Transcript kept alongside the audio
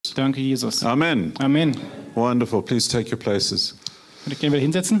Danke, Jesus. Amen. Amen. Wonderful. Please take your places. Könnt ihr gerne wieder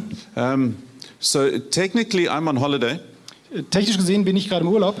hinsetzen? So technically I'm on holiday. Technisch gesehen bin ich gerade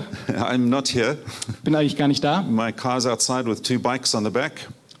im Urlaub. I'm not here. Bin eigentlich gar nicht da. My car's outside with 2 bikes on the back.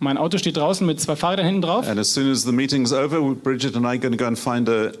 Mein Auto steht draußen mit 2 Fahrrädern hinten drauf. And as soon as the meeting's over, Bridget and I are going to go and find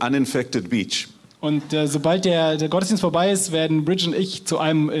an uninfected beach. Und sobald der Gottesdienst vorbei ist, werden Bridget und ich zu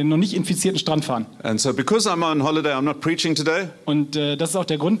einem noch nicht infizierten Strand fahren. And so because I'm on holiday, I'm not preaching today. Und das ist auch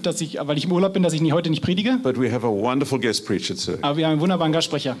der Grund, weil ich im Urlaub bin, dass ich heute nicht predige. But we have a wonderful guest preacher too. Aber wir haben einen wunderbaren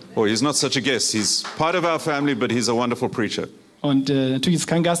Gastsprecher. Oh, he's not such a guest. He's part of our family, but he's a wonderful preacher. Und natürlich ist es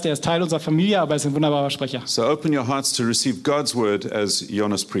kein Gast, er ist Teil unserer Familie, aber er ist ein wunderbarer Sprecher. So open your hearts to receive God's word as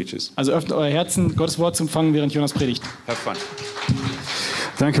Jonas preaches. Also öffnet euer Herzen, Gottes Wort zu empfangen, während Jonas predigt. Have fun.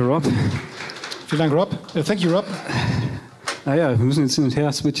 Danke, Rob. Vielen Dank, Rob. Thank you, Rob. Naja, wir müssen jetzt hin und her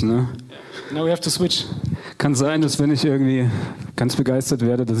switchen, ne? Now we have to switch. Kann sein, dass wenn ich irgendwie ganz begeistert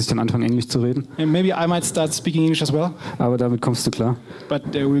werde, dass ich dann anfange, Englisch zu reden. And maybe I might start speaking English as well. Aber damit kommst du klar. But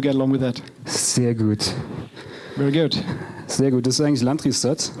we'll get along with that. Sehr gut. Very good. Sehr gut. Das ist eigentlich Landrys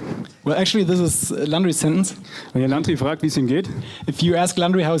Satz. Well, actually, this is Landry's sentence. Wenn ihr Landry fragt, wie es ihm geht, If you ask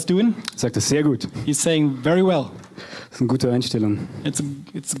Landry how he's doing, sagt er sehr gut. he's saying very well. Das ist eine gute Einstellung. It's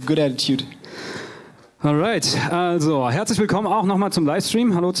a good attitude. Alright, also herzlich willkommen auch nochmal zum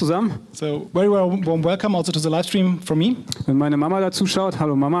Livestream. Hallo zusammen. So very warm welcome also to the live stream from me. Wenn meine Mama da zuschaut,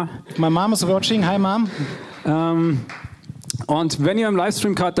 hallo Mama. If my mom is watching, hi mom. Und wenn ihr im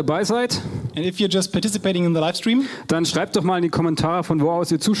Livestream gerade dabei seid, And if you're just participating in the live stream, dann schreibt doch mal in die Kommentare, von wo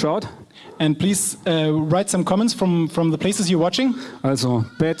aus ihr zuschaut. and please write some comments from the places you're watching, Also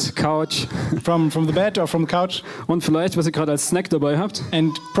Bett, Couch from the bed or from the couch, und vielleicht, was ihr gerade als Snack dabei habt.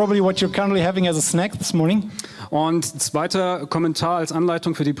 and probably what you're currently having as a snack this morning. Und zweiter Kommentar als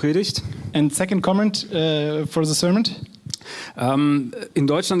Anleitung für die Predigt. And second comment for the sermon. In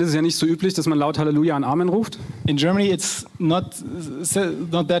Deutschland ist es ja nicht so üblich, dass man laut Halleluja und Amen ruft. In Germany, it's not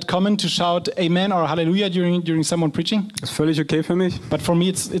that common to shout Amen or Hallelujah during someone preaching. Das ist völlig okay für mich. But for me,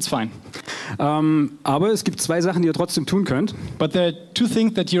 it's fine. Aber es gibt 2 Sachen, die ihr trotzdem tun könnt, But there are 2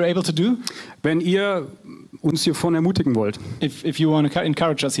 things that you're able to do wenn ihr uns hier vorne ermutigen wollt. if you want to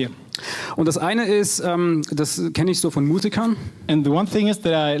encourage us here. Und das eine ist, das kenne ich so von Musikern. And the one thing is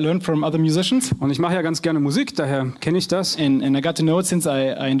that I learned from other musicians, Und ich mache ja ganz gerne Musik, daher kenne ich das and I got to know it since I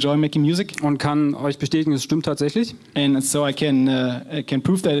enjoy making music, und kann euch bestätigen, es stimmt tatsächlich. and so I can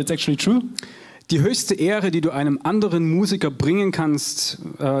prove that it's actually true. Die höchste Ehre, die du einem anderen Musiker bringen kannst,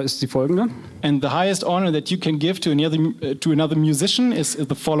 ist die folgende. And the highest honor that you can give to another musician is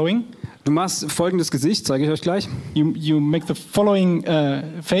the following. Du machst folgendes Gesicht, zeige ich euch gleich. You make the following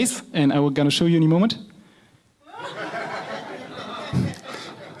face, and I'm going to show you in a moment.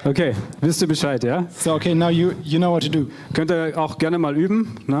 Okay, wisst ihr Bescheid, ja? So okay, now you know what to do, Könnt ihr auch gerne mal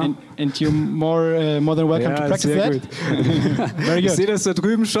üben. Ne? and you're more than welcome to practice sehr that. gut. Very Ich good. sehe das da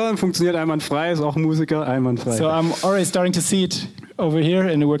drüben schon, funktioniert einwandfrei, ist auch ein Musiker, einwandfrei. So I'm already starting to see it over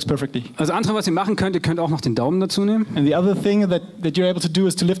here, and it works perfectly. Das andere, was ihr machen könnt, ihr könnt auch noch den Daumen dazu nehmen. And the other thing that you're able to do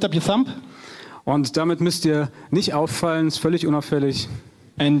is to lift up your thumb, Und damit müsst ihr nicht auffallen, ist völlig unauffällig.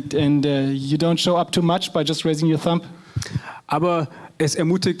 and you don't show up too much by just raising your thumb, Aber es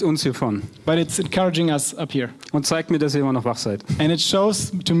ermutigt uns hiervon but it's encouraging us up here, und zeigt mir, dass ihr immer noch wach seid. and it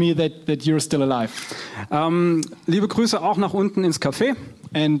shows to me that you're still alive. Liebe Grüße auch nach unten ins Café.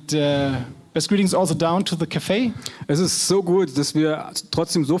 And best greetings also down to the cafe. Es ist so gut, dass wir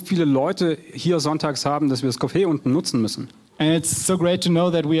trotzdem so viele Leute hier sonntags haben, dass wir das Café unten nutzen müssen. And it's so great to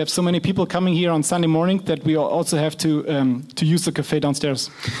know that we have so many people coming here on Sunday morning that we also have to use the cafe downstairs.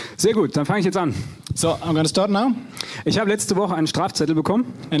 Sehr gut, dann fange ich jetzt an. So I'm going to start now. Ich habe letzte Woche einen Strafzettel bekommen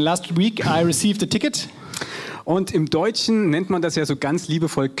And last week I received a ticket. und im Deutschen nennt man das ja so ganz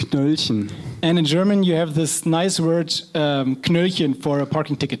liebevoll Knöllchen. And in German you have this nice word Knöllchen for a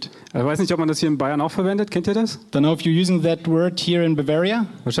parking ticket. Ich weiß nicht, ob man das hier in Bayern auch verwendet. Kennt ihr das? Don't know if you're using that word here in Bavaria.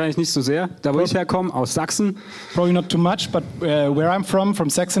 Wahrscheinlich nicht so sehr. Da, wo ich herkomme, aus Sachsen, Probably not too much, but where I'm from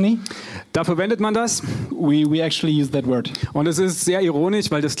Saxony, da verwendet man das. we actually use that word. Und es ist sehr ironisch,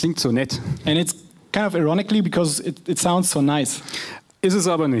 weil das klingt so nett. And it's kind of ironically because it sounds so nice, Ist es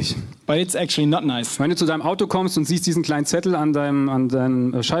aber nicht. but it's actually not nice. Wenn du zu deinem Auto kommst und siehst diesen kleinen Zettel an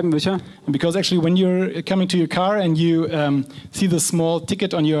deinem Scheibenwischer, And because actually when you're coming to your car and you see the small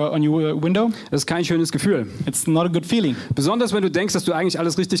ticket on your window, das ist kein schönes Gefühl. it's not a good feeling. Besonders wenn du denkst, dass du eigentlich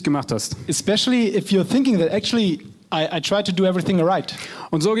alles richtig gemacht hast. Especially if you're thinking that actually I tried to do everything right.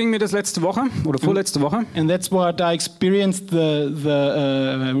 Und so ging mir das letzte Woche oder vorletzte Woche. And that's what I experienced the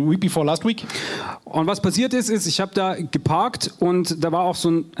week before last week. Und was passiert ist, ich habe da geparkt und da war auch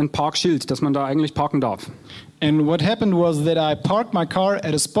so ein Parkschild, dass man da eigentlich parken darf. And what happened was that I parked my car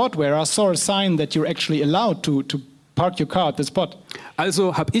at a spot where I saw a sign that you're actually allowed to park your car at the spot.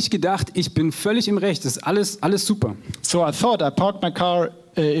 Also habe ich gedacht, ich bin völlig im Recht, das ist alles super. So I thought I parked my car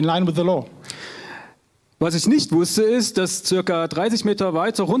in line with the law. Was ich nicht wusste, ist, dass circa 30 Meter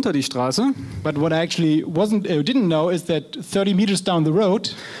weiter runter die Straße But what I actually didn't know is that 30 meters down the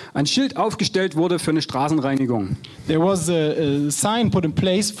road, ein Schild aufgestellt wurde für eine Straßenreinigung, there was a sign put in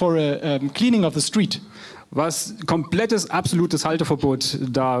place for a cleaning of the street, was komplettes, absolutes Halteverbot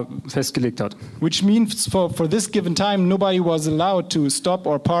da festgelegt hat. which means for this given time, nobody was allowed to stop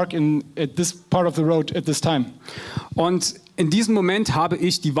or park at this part of the road at this time. Und in diesem Moment habe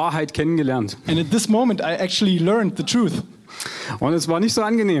ich die Wahrheit kennengelernt. And at this moment, I actually learned the truth. Und es war nicht so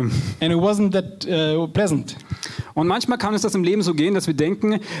angenehm. And it wasn't that pleasant. Und manchmal kann es das im Leben so gehen, dass wir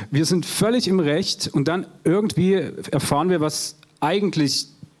denken, wir sind völlig im Recht und dann irgendwie erfahren wir, was eigentlich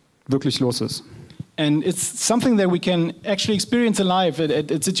wirklich los ist. And it's something that we can actually experience in life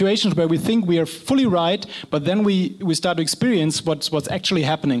at situations where we think we are fully right, but then we start to experience what's actually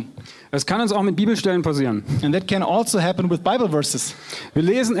happening. Es kann uns auch mit Bibelstellen passieren. And that can also happen with Bible verses. Wir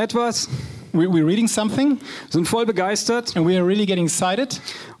lesen etwas, We're reading something, sind voll begeistert, and we are really getting excited,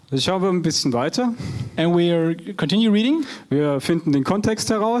 dann schauen wir ein bisschen weiter, and we are continue reading, wir finden den Kontext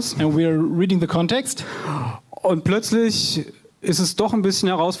heraus and we are reading the context, und plötzlich ist es doch ein bisschen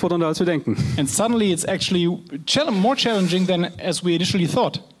herausfordernder, als wir denken. and suddenly it's actually more challenging than as we initially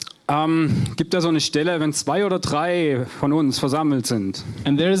thought. Gibt da so eine Stelle, wenn 2 oder 3 von uns versammelt sind.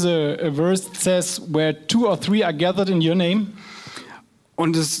 And there's a verse that says, where 2 or 3 are gathered in your name,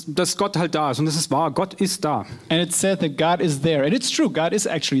 Und dass Gott halt da ist. Und es ist wahr, Gott ist da. and it said that God is there. And it's true, God is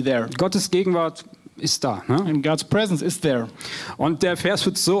actually there. Gottes Gegenwart ist da. Ne? And God's presence is there. Und der Vers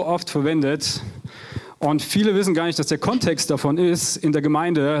wird so oft verwendet. Und viele wissen gar nicht, dass der Kontext davon ist, in der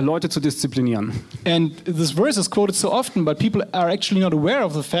Gemeinde Leute zu disziplinieren. And this verse is quoted so often, but people are actually not aware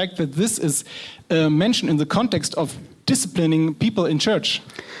of the fact that this is mentioned in the context of disciplining people in church.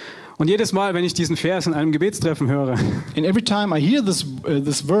 Und jedes Mal, wenn ich diesen Vers in einem Gebetstreffen höre, And every time I hear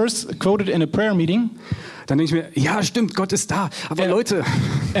this verse quoted in a prayer meeting, dann denke ich mir, ja stimmt, Gott ist da. Aber Leute,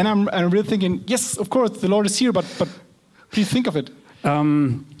 and I'm really thinking, yes, of course, the Lord is here, but please think of it.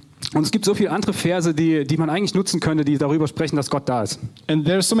 und es gibt so viele andere Verse, die man eigentlich nutzen könnte, die darüber sprechen, dass Gott da ist. And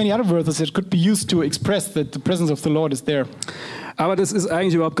there are so many other verses that could be used to express that the presence of the Lord is there. Aber das ist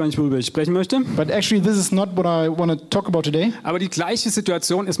eigentlich überhaupt gar nicht, worüber ich sprechen möchte. But actually, this is not what I want to talk about today. Aber die gleiche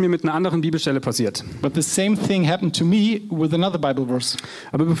Situation ist mir mit einer anderen Bibelstelle passiert. But the same thing happened to me with another Bible verse.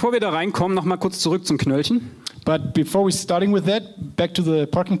 Aber bevor wir da reinkommen, noch mal kurz zurück zum Knöllchen. But before we starting with that, back to the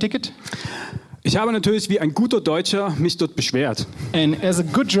parking ticket. Ich habe natürlich wie ein guter Deutscher mich dort beschwert, And as a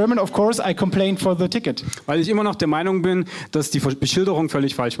good German, of course, I complained for the ticket weil ich immer noch der Meinung bin, dass die Beschilderung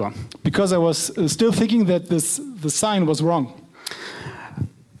völlig falsch war. because I was still thinking that the sign was wrong.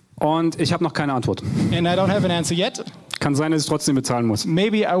 Und ich habe noch keine Antwort. And I don't have an answer yet. Kann sein, dass ich trotzdem bezahlen muss.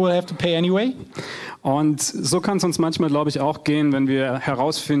 Maybe I will have to pay anyway. Und so kann es uns manchmal, glaube ich, auch gehen, wenn wir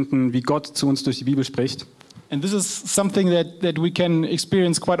herausfinden, wie Gott zu uns durch die Bibel spricht. And this is something that we can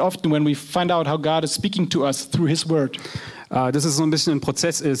experience quite often when we find out how God is speaking to us through His Word. Dass es so ein bisschen ein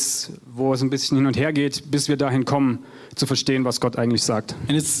Prozess ist, wo es ein bisschen hin und her geht, bis wir dahin kommen, zu verstehen, was Gott eigentlich sagt.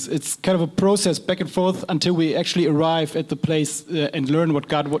 And it's kind of a process back and forth until we actually arrive at the place and learn what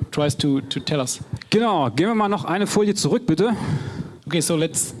God tries to tell us. Genau, gehen wir mal noch eine Folie zurück, bitte. Okay, so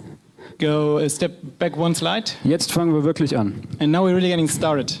let's go a step back one slide. Jetzt fangen wir wirklich an. And now we're really getting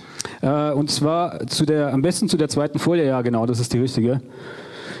started. Und zwar am besten zu der zweiten Folie, ja genau, das ist die richtige.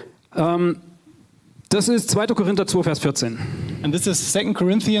 Das ist 2. Korinther 2, Vers 14. And this is 2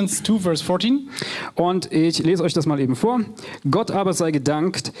 Corinthians 2, verse 14. Und ich lese euch das mal eben vor. Gott aber sei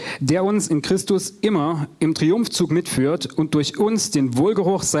gedankt, der uns in Christus immer im Triumphzug mitführt und durch uns den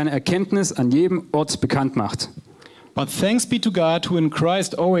Wohlgeruch seiner Erkenntnis an jedem Ort bekannt macht. But thanks be to God, who in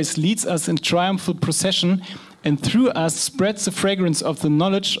Christ always leads us in triumphal procession and through us spreads the fragrance of the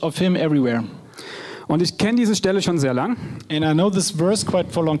knowledge of Him everywhere. Und ich kenne diese Stelle schon sehr lang. And I know this verse quite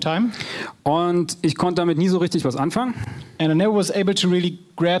for a long time. Und ich konnte damit nie so richtig was anfangen. And I never was able to really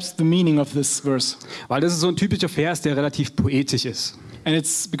grasp the meaning of this verse. Weil das ist so ein typischer Vers, der relativ poetisch ist. And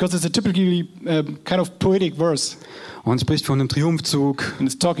it's because it's a typically kind of poetic verse. Und spricht von einem Triumphzug, And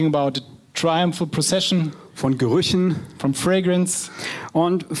it's talking about a triumphal procession, von Gerüchen. from fragrance.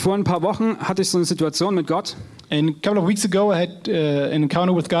 Und vor ein paar Wochen hatte ich so eine Situation mit Gott, And a couple of weeks ago, I had an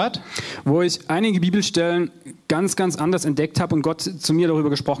encounter with God, wo ich einige Bibelstellen ganz, ganz anders entdeckt habe und Gott zu mir darüber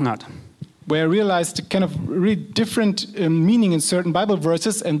gesprochen hat. where I realized a kind of really different meaning in certain Bible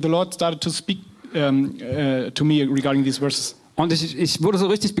verses, and the Lord started to speak to me regarding these verses. Und ich wurde so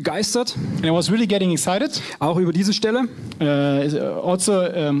richtig begeistert, And I was really getting excited, auch über diese Stelle. also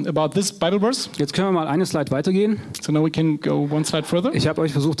about this Bible verse. Jetzt können wir mal eine Slide weitergehen. So now we can go one slide further. Ich habe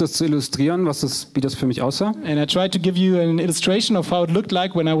euch versucht, das zu illustrieren, wie das für mich aussah. And I tried to give you an illustration of how it looked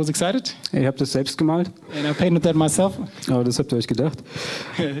like when I was excited. Ihr habt das selbst gemalt, And I painted that myself. aber das habt ihr euch gedacht.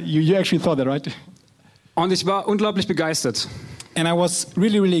 You actually thought that, right? Und ich war unglaublich begeistert. And I was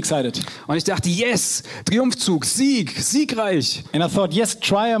really, really excited. Und ich dachte, yes, Triumphzug, Sieg, siegreich. And I thought, yes,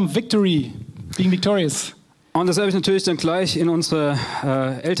 triumph, victory, being victorious. Und das habe ich natürlich dann gleich in unsere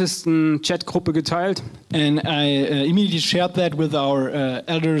ältesten Chatgruppe geteilt. And I immediately shared that with our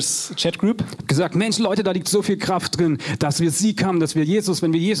elders chat group. Gesagt, Mensch, Leute, da liegt so viel Kraft drin, dass wir Sieg haben, dass wir Jesus,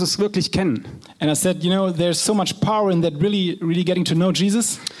 wenn wir Jesus wirklich kennen. And I said, there's so much power in that really, really getting to know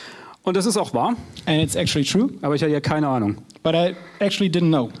Jesus. Und das ist auch wahr, And it's actually true. aber ich hatte ja keine Ahnung. But I actually didn't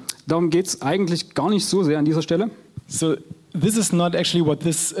know. Darum geht es eigentlich gar nicht so sehr an dieser Stelle. So this is not actually what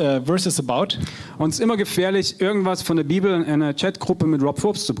this verse is about. Und es ist immer gefährlich, irgendwas von der Bibel in eine Chatgruppe mit Rob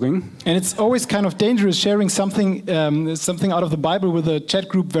Forbes zu bringen. And it's always kind of dangerous sharing something out of the Bible with a chat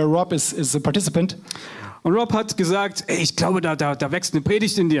group where Rob is a participant. Und Rob hat gesagt, ey, ich glaube, da wächst eine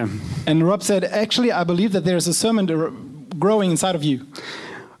Predigt in dir. And Rob said, actually, I believe that there's a sermon growing inside of you.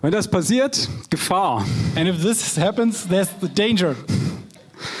 Wenn das passiert, Gefahr. And if this happens, there's the danger.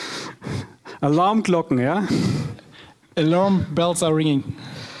 Alarmglocken, ja? Alarm bells are ringing.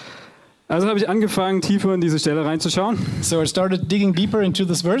 Also habe ich angefangen, tiefer in diese Stelle reinzuschauen. So I started digging deeper into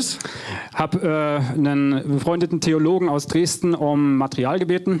this verse. Habe einen befreundeten Theologen aus Dresden um Material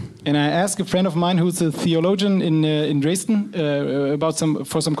gebeten. And I asked a friend of mine who's a theologian in Dresden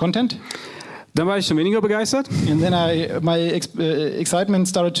for some content. Dann war ich schon weniger begeistert. And then my excitement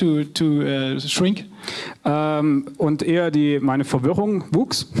started to shrink. Und eher meine Verwirrung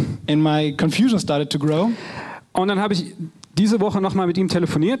wuchs. And my confusion started to grow. Und dann habe ich diese Woche nochmal mit ihm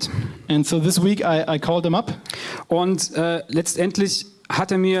telefoniert. And so this week I called him up. Und letztendlich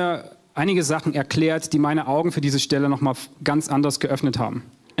hat er mir einige Sachen erklärt, die meine Augen für diese Stelle nochmal ganz anders geöffnet haben.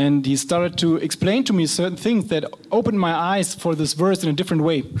 And he started to explain to me certain things that opened my eyes for this verse in a different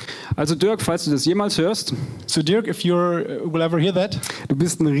way. Also Dirk, falls du das jemals hörst, So Dirk, if you will ever hear that, du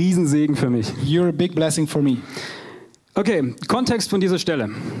bist ein Riesensegen für mich. you're a big blessing for me. Okay, Kontext von dieser Stelle.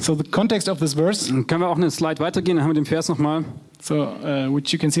 So the context of this verse, Dann können wir auch eine Slide weitergehen, dann haben wir den Vers nochmal. so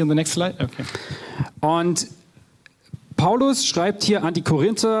which you can see on the next slide. Okay. Und Paulus schreibt hier an die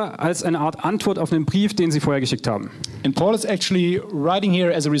Korinther als eine Art Antwort auf einen Brief, den sie vorher geschickt haben. And Paul is actually writing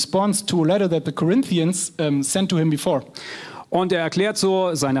here as a response to a letter that the Corinthians sent to him before. Und er erklärt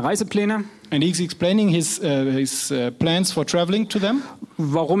so seine Reisepläne, And he's explaining his plans for traveling to them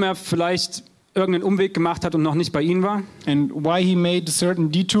warum er vielleicht irgendeinen Umweg gemacht hat und noch nicht bei ihnen war. and why he made a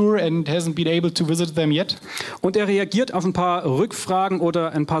certain detour and hasn't been able to visit them yet. Und er reagiert auf ein paar Rückfragen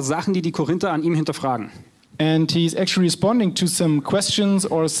oder ein paar Sachen, die die Korinther an ihm hinterfragen. And he's actually responding to some questions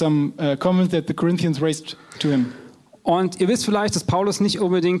or some comments that the Corinthians raised to him. Und ihr wisst vielleicht, dass Paulus nicht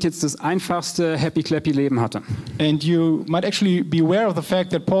unbedingt jetzt das einfachste Happy-Clappy-Leben hatte. And you might actually be aware of the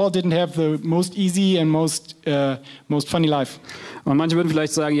fact that Paul didn't have the most easy and most funny life. Und manche würden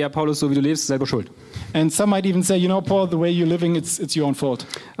vielleicht sagen, ja, Paulus, so wie du lebst, selber schuld. And some might even say, Paul, the way you're living, it's your own fault.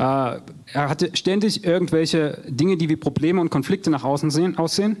 Er hatte ständig irgendwelche Dinge, die wie Probleme und Konflikte nach außen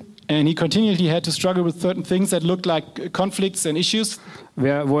aussehen. And he continually had to struggle with certain things that looked like conflicts and issues,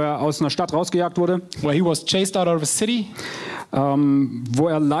 Wo er aus einer Stadt rausgejagt wurde, where he was chased out of a city, wo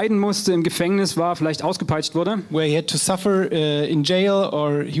er leiden musste, im Gefängnis war, vielleicht ausgepeitscht wurde, where he had to suffer in jail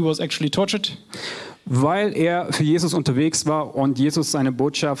or he was actually tortured, weil er für Jesus unterwegs war und Jesus seine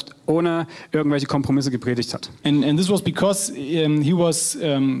Botschaft ohne irgendwelche Kompromisse gepredigt hat. and this was because he was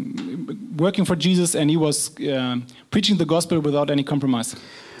working for Jesus and he was preaching the gospel without any compromise.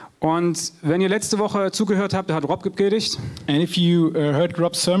 Und wenn ihr letzte Woche zugehört habt, da hat Rob gepredigt, And if you heard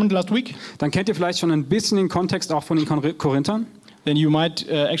Rob's sermon last week, dann kennt ihr vielleicht schon ein bisschen den Kontext auch von den Korinthern. then you might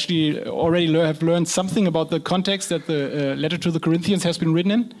actually already have learned something about the context that the letter to the Corinthians has been written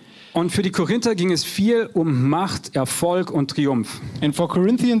in. Und für die Korinther ging es viel um Macht, Erfolg und Triumph. And for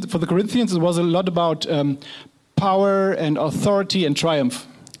the Corinthians, it was a lot about power and authority and triumph.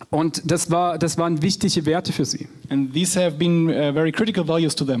 Und das waren wichtige Werte für sie. And these have been very critical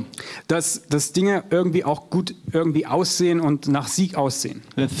values to them. Dass Dinge irgendwie auch gut irgendwie aussehen und nach Sieg aussehen.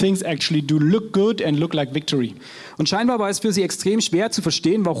 That things actually do look good and look like victory. Und scheinbar war es für sie extrem schwer zu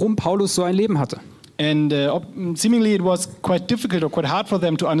verstehen, warum Paulus so ein Leben hatte. And seemingly it was quite difficult or quite hard for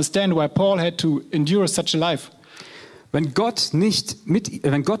them to understand why Paul had to endure such a life. Wenn Gott mit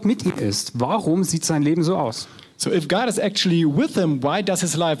ihm ist, warum sieht sein Leben so aus? So if God is actually with him, why does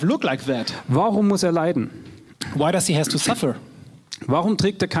his life look like that? Warum muss er leiden? Why does he have to suffer? Warum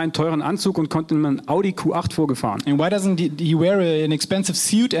trägt er keinen teuren Anzug und kommt in einem Audi Q8 vorgefahren? And why doesn't he wear an expensive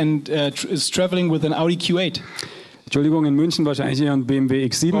suit and is traveling with an Audi Q8? Entschuldigung, in München wahrscheinlich eher ein BMW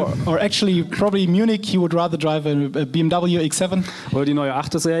X7 Or actually, probably Munich, he would rather drive a BMW X7 oder die neue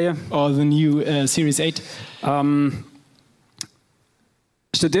 8er-Serie. or the new Series 8.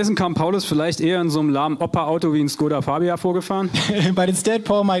 Stattdessen kam Paulus vielleicht eher in so einem lahmen Opa-Auto wie ein Skoda Fabia vorgefahren. But instead,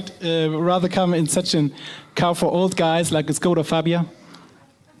 Paul might rather come in such a car for old guys like a Skoda Fabia.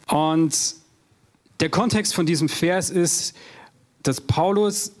 Und der Kontext von diesem Vers ist, dass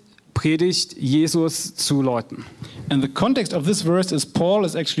Paulus predigt Jesus zu Leuten. And the context of this verse is Paul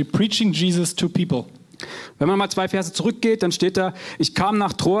is actually preaching Jesus to people. Wenn man mal 2 Verse zurückgeht, dann steht da, ich kam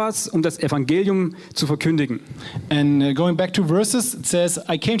nach Troas, um das Evangelium zu verkündigen. And going back to verses, it says,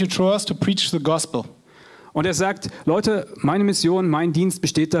 I came to Troas to preach the gospel. Und er sagt, Leute, meine Mission, mein Dienst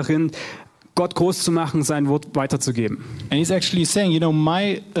besteht darin, Gott groß zu machen, sein Wort weiterzugeben. And he's actually saying, you know,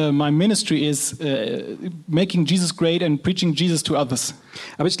 my ministry is making Jesus great and preaching Jesus to others.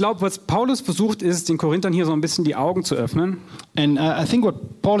 Aber ich glaube, was Paulus versucht, ist, den Korinthern hier so ein bisschen die Augen zu öffnen, And I think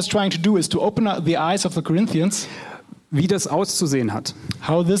what Paul is trying to do is to open up the eyes of the Corinthians, wie das auszusehen hat.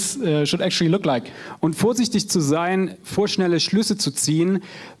 how this should actually look like. Und vorsichtig zu sein, vorschnelle Schlüsse zu ziehen,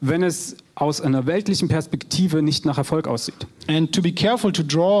 wenn es aus einer weltlichen Perspektive nicht nach Erfolg aussieht. And to be careful to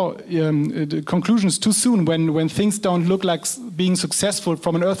draw the conclusions too soon when things don't look like being successful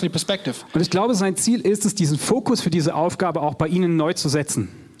from an earthly perspective. Und ich glaube, sein Ziel ist es, diesen Fokus für diese Aufgabe auch bei ihnen neu zu setzen.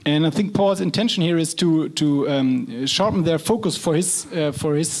 And I think Paul's intention here is to sharpen their focus for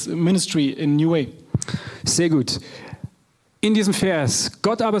his ministry in a new way. Sehr gut. In diesem Vers,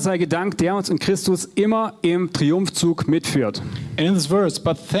 Gott aber sei gedankt, der uns in Christus immer im Triumphzug mitführt. And in this verse,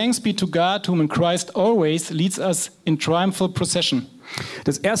 but thanks be to God, whom in Christ always leads us in triumphal procession.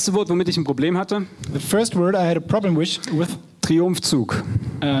 Das erste Wort, womit ich ein Problem hatte, The first word I had a problem with Triumphzug.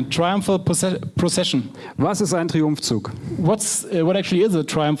 triumphal procession. Was ist ein Triumphzug? What actually is a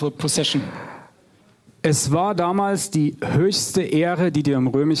triumphal procession? Es war damals die höchste Ehre, die dir im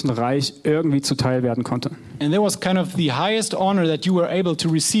Römischen Reich irgendwie zuteil werden konnte. And that was kind of the highest honor that you were able to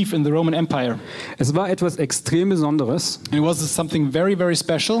receive in the Roman Empire. Es war etwas extrem Besonderes. And it was something very, very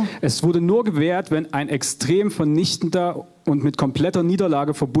special. Es wurde nur gewährt, wenn ein extrem vernichtender und mit kompletter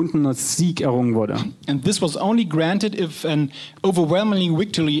Niederlage verbundener Sieg errungen wurde. And this was only granted if an overwhelming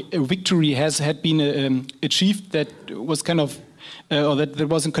victory had been achieved that was kind of, or that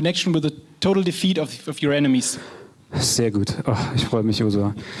was in connection with the total defeat of your enemies. Sehr gut. Oh, ich freue mich,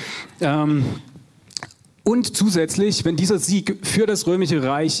 Josua. Und zusätzlich, wenn dieser Sieg für das Römische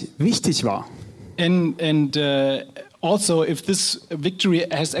Reich wichtig war. And also if this victory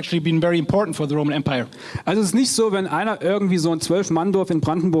has actually been very important for the Roman Empire. Also es ist nicht so, wenn einer irgendwie so ein 12-Mann-Dorf in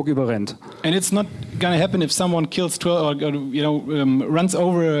Brandenburg überrennt. And it's not going to happen if someone kills 12 or runs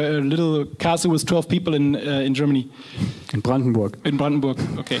over a little castle with 12 people in Germany. In Brandenburg. In Brandenburg,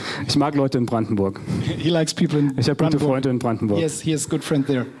 okay. Ich mag Leute in Brandenburg. He likes people in Ich habe gute Brandenburg. Freunde in Brandenburg. Yes, he has a good friend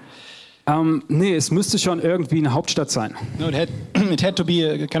there. Nee, es müsste schon irgendwie eine Hauptstadt sein. No, it had to be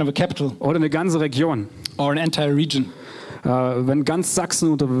a kind of a capital Oder eine ganze Region. or an entire region. Wenn ganz Sachsen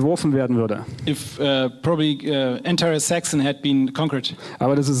unterworfen werden würde. If probably entire Saxon had been conquered,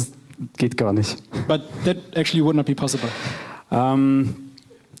 Aber geht gar nicht. but that actually would not be possible.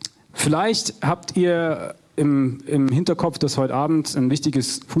 Vielleicht habt ihr im Hinterkopf, dass heute Abend ein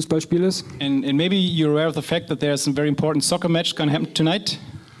wichtiges Fußballspiel ist. And maybe you're aware of the fact that there's a very important soccer match going to happen tonight.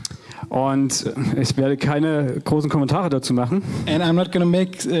 Und ich werde keine großen Kommentare dazu machen, And I'm not going to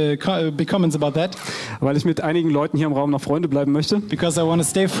make big comments about that weil ich mit einigen Leuten hier im Raum noch Freunde bleiben möchte. because I want to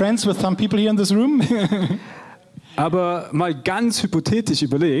stay friends with some people here in this room. Aber mal ganz hypothetisch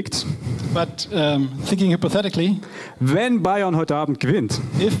überlegt, But thinking hypothetically, wenn Bayern heute Abend gewinnt,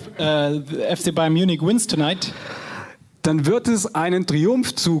 if the FC Bayern Munich wins tonight, dann wird es einen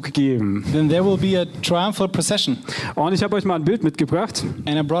Triumphzug geben. then there will be a triumphal procession. Und ich habe euch mal ein Bild mitgebracht.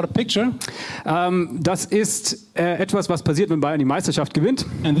 And I brought a picture. Das ist etwas, was passiert, wenn Bayern die Meisterschaft gewinnt.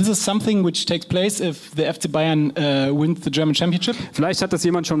 And this is something which takes place if the FC Bayern wins the German Championship. Vielleicht hat das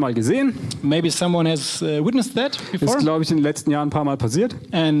jemand schon mal gesehen. Maybe someone has witnessed that Ist, before. glaube ich, in den letzten Jahren ein paar Mal passiert.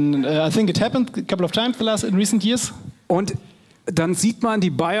 And I think it happened a couple of times in recent years. Und dann sieht man die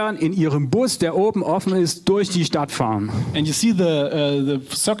Bayern in ihrem Bus, der oben offen ist, durch die Stadt fahren. And you see the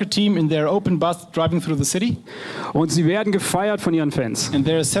soccer team in their open bus driving through the city. Und sie werden gefeiert von ihren Fans. And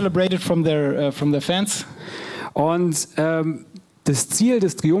they're celebrated from their fans. Und Das Ziel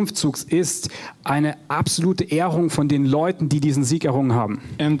des Triumphzugs ist eine absolute Ehrung von den Leuten, die diesen Sieg errungen haben.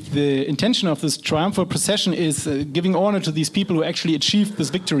 And the intention of this triumphal procession is giving honor to these people who actually achieved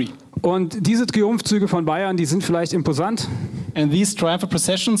this victory. Und diese Triumphzüge von Bayern, die sind vielleicht imposant, And these triumphal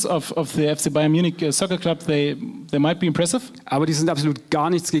processions of the FC Bayern Munich soccer club, they might be impressive, aber die sind absolut gar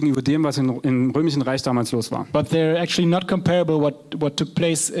nichts gegenüber dem, was im Römischen Reich damals los war. but they're actually not comparable what took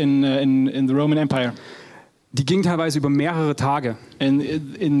place in the Roman Empire. Die gingen teilweise über mehrere Tage. And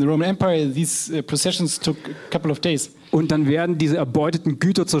in the Roman Empire, these processions took a couple of days. Und dann werden diese erbeuteten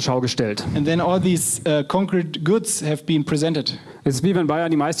Güter zur Schau gestellt. And then all these conquered goods have been presented. Es ist wie wenn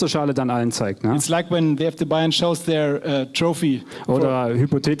Bayern die Meisterschale dann allen zeigt. Ne? It's like when the FC Bayern shows their trophy, Oder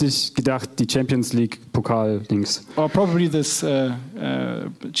hypothetisch gedacht die Champions League Pokal-Dings. or probably this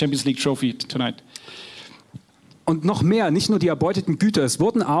Champions League trophy tonight. Und noch mehr, nicht nur die erbeuteten Güter, es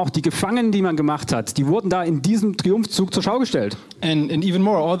wurden auch die Gefangenen, die man gemacht hat, die wurden da in diesem Triumphzug zur Schau gestellt. And even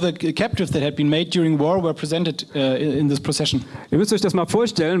more, all the captives that had been made during war were presented in this procession. Ihr müsst euch das mal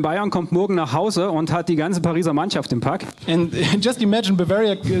vorstellen, Bayern kommt morgen nach Hause und hat die ganze Pariser Mannschaft im Pack. And just imagine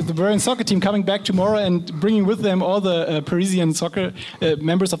Bavaria, the Bavarian soccer team coming back tomorrow and bringing with them all the Parisian soccer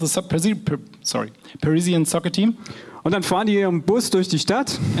members of the Parisian soccer team. Und dann fahren die hier im Bus durch die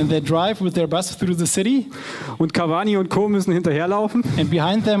Stadt And they drive with their bus through the city, und Cavani und Co. müssen hinterherlaufen. and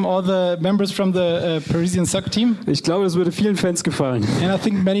behind them all the members from the Parisian soccer team. Ich glaube, das würde vielen Fans gefallen. And I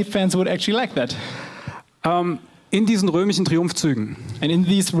think many fans would actually like that. In diesen römischen Triumphzügen And in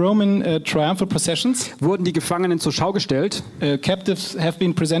these Roman triumphal processions, wurden die Gefangenen zur Schau gestellt captives have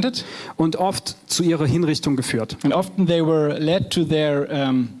been presented, und oft zu ihrer Hinrichtung geführt. and often they were led to their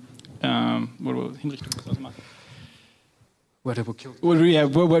Hinrichtung, was soll ich machen? Well, yeah,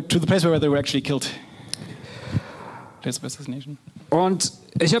 to the place where they were actually killed. Place of assassination. Und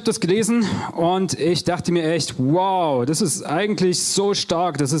ich habe das gelesen und ich dachte mir echt, wow, das ist eigentlich so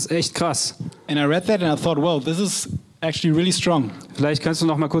stark, das ist echt krass. And I read that and I thought, well, this is actually really strong. Vielleicht kannst du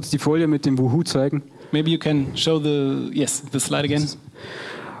noch mal kurz die Folie mit dem Wuhu zeigen. Maybe you can show the slide again.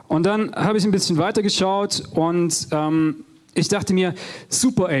 Und dann habe ich ein bisschen weiter geschaut und ich dachte mir,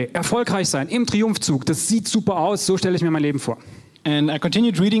 super, ey, erfolgreich sein im Triumphzug, das sieht super aus, so stelle ich mir mein Leben vor. And I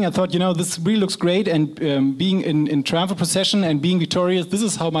continued reading. I thought, this really looks great. And being in triumphal procession and being victorious, this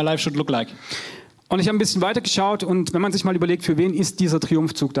is how my life should look like. Und ich habe ein bisschen weiter geschaut und wenn man sich mal überlegt, für wen ist dieser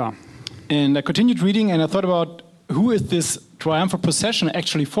Triumphzug da? And I continued reading and I thought about who is this triumphal procession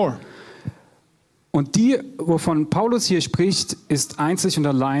actually for? Und die, wovon Paulus hier spricht, ist einzig und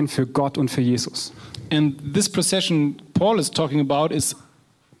allein für Gott und für Jesus. And this procession Paul is talking about is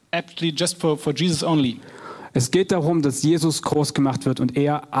actually just for Jesus only. Es geht darum, dass Jesus groß gemacht wird und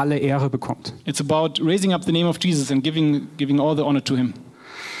er alle Ehre bekommt. It's about raising up the name of Jesus and giving all the honor to him.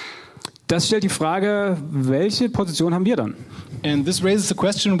 Das stellt die Frage, welche Position haben wir dann? And this raises the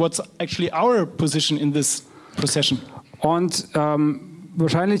question, what's actually our position in this procession? Und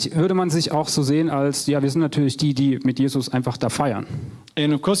wahrscheinlich würde man sich auch so sehen als, ja, wir sind natürlich die mit Jesus einfach da feiern.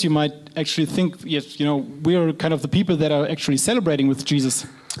 And of course you might actually think, yes, we are kind of the people that are actually celebrating with Jesus.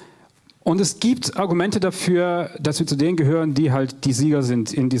 Und es gibt Argumente dafür, dass wir zu denen gehören, die halt die Sieger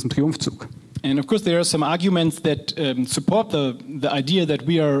sind in diesem Triumphzug. And of course there are some arguments that support the idea that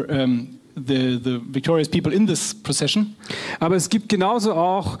we are the victorious people in this procession. Aber es gibt genauso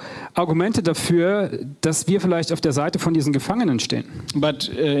auch Argumente dafür, dass wir vielleicht auf der Seite von diesen Gefangenen stehen. But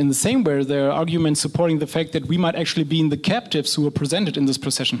in the same way, there are arguments supporting the fact that we might actually be in the captives who are presented in this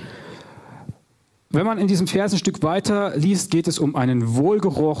procession. Wenn man in diesem Vers ein Stück weiter liest, geht es um einen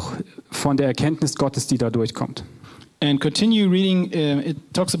Wohlgeruch von der Erkenntnis Gottes, die da durchkommt. And continue reading, it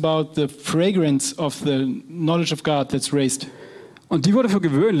talks about the fragrance of the knowledge of God that's raised. Und die wurde für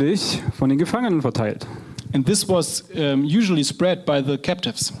gewöhnlich von den Gefangenen verteilt. And this was usually spread by the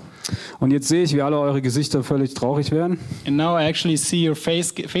captives. Und jetzt sehe ich, wie alle eure Gesichter völlig traurig werden. And now I actually see your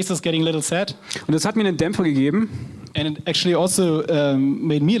faces getting a little sad. Und das hat mir einen Dämpfer gegeben. And it actually also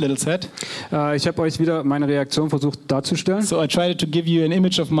made me a little sad. Ich habe euch wieder meine Reaktion versucht darzustellen. So I tried to give you an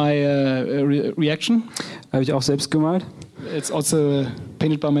image of my reaction. Habe ich auch selbst gemalt. It's also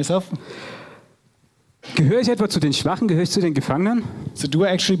painted by myself. Gehöre ich etwa zu den Schwachen? Gehöre ich zu den Gefangenen? So do I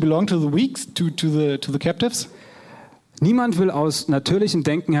actually belong to the weak, to the captives? Niemand will aus natürlichem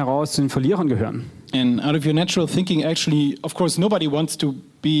Denken heraus zu den Verlierern gehören. And out of your natural thinking, actually, of course, nobody wants to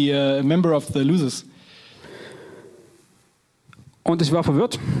be a member of the losers. Und ich war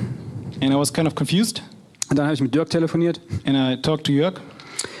verwirrt. And I was kind of confused. Und dann habe ich mit Dirk telefoniert. And I talked to Jörg.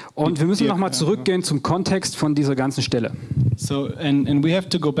 Und wir müssen nochmal zurückgehen zum Kontext von dieser ganzen Stelle. So, and we have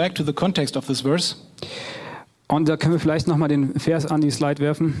to go back to the context of this verse. Und da können wir vielleicht nochmal den Vers an die Slide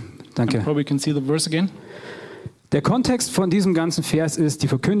werfen. Danke. Probably can see the verse again. Der Kontext von diesem ganzen Vers ist die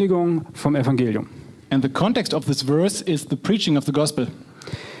Verkündigung vom Evangelium. And the context of this verse is the preaching of the gospel.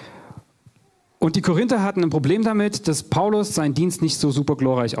 Und die Korinther hatten ein Problem damit, dass Paulus sein Dienst nicht so super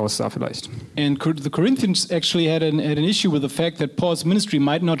glorreich aussah vielleicht. And the Corinthians actually had an issue with the fact that Paul's ministry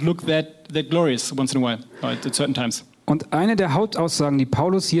might not look that glorious once in a while, or at certain times. Und eine der Hauptaussagen, die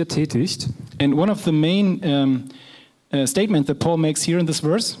Paulus hier tätigt, And one of the main statements that Paul makes here in this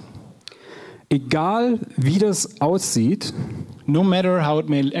verse, egal wie das aussieht, no matter how it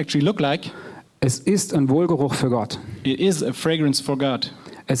may actually look like, es ist ein Wohlgeruch für Gott. it is a fragrance for God.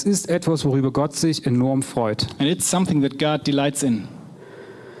 Es ist etwas, worüber Gott sich enorm freut. And it's something that God delights in.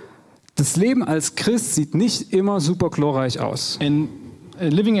 Das Leben als Christ sieht nicht immer super glorreich aus. And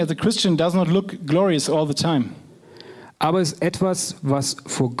living as a Christian does not look glorious all the time. Aber es ist etwas, was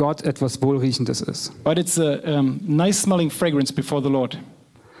vor Gott etwas Wohlriechendes ist. But it's a nice smelling fragrance before the Lord.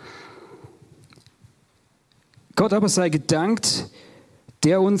 Gott aber sei gedankt,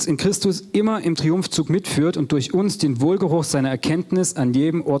 der uns in Christus immer im Triumphzug mitführt und durch uns den Wohlgeruch seiner Erkenntnis an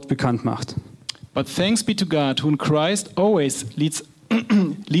jedem Ort bekannt macht. But thanks be to God, who in Christ always leads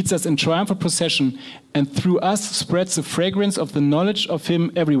us in triumphal procession, and through us spreads the fragrance of the knowledge of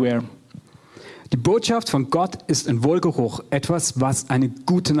Him everywhere. Die Botschaft von Gott ist ein Wohlgeruch, etwas, was eine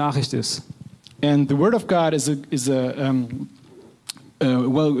gute Nachricht ist. And the Word of God is a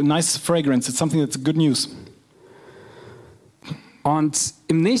nice fragrance. It's something that's good news. Und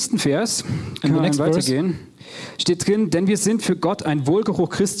im nächsten Vers, In können the wir next weitergehen, steht drin, denn wir sind für Gott ein Wohlgeruch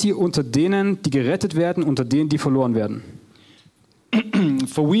Christi unter denen, die gerettet werden, unter denen, die verloren werden.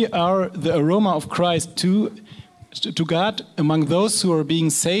 For we are the aroma of Christ to God among those who are being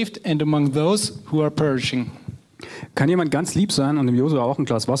saved and among those who are perishing. Kann jemand ganz lieb sein und dem Josua auch ein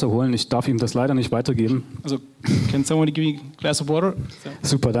Glas Wasser holen? Ich darf ihm das leider nicht weitergeben. Also, can someone give me a glass of water?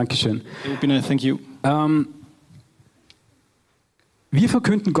 Super, danke schön. It would be nice, thank you. Wir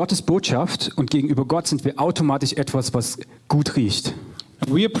verkünden Gottes Botschaft und gegenüber Gott sind wir automatisch etwas, was gut riecht.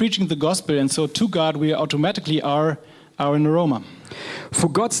 We are preaching the gospel, and so to God we automatically are an aroma.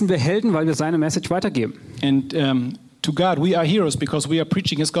 Vor Gott sind wir Helden, weil wir seine Message weitergeben. And to God we are heroes because we are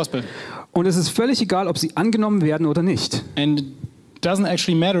preaching His gospel. Und es ist völlig egal, ob sie angenommen werden oder nicht. And it doesn't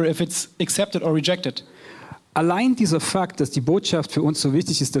actually matter if it's accepted or rejected. Allein dieser Fakt, dass die Botschaft für uns so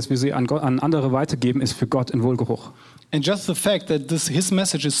wichtig ist, dass wir sie an andere weitergeben, ist für Gott ein Wohlgeruch. And just the fact that His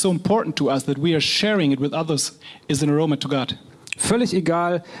message is so important to us that we are sharing it with others is an aroma to God. Völlig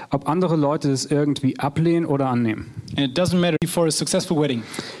egal, ob andere Leute es irgendwie ablehnen oder annehmen. And it doesn't matter for a successful wedding.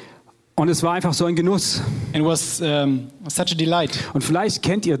 Und es war einfach so ein Genuss. It was such a delight. Und vielleicht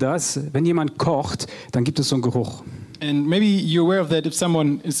kennt ihr das, wenn jemand kocht, dann gibt es so einen Geruch. And maybe you're aware of that. If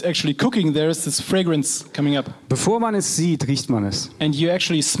someone is actually cooking, there is this fragrance coming up. Bevor man es sieht, riecht man es. And you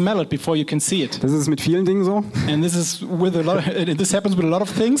actually smell it before you can see it. Das ist mit vielen Dingen so. And this is with a lot. This happens with a lot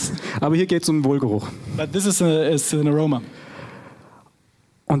of things. Aber hier geht es um einen Wohlgeruch. But this is an aroma.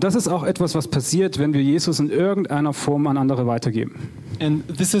 Und das ist auch etwas, was passiert, wenn wir Jesus in irgendeiner Form an andere weitergeben. And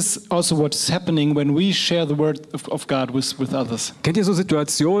this is also what's happening when we share the word of God with others. Kennt ihr so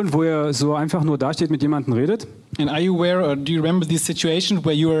Situationen, wo ihr so einfach nur dasteht, mit jemandem redet? And are you aware, or do you remember these situations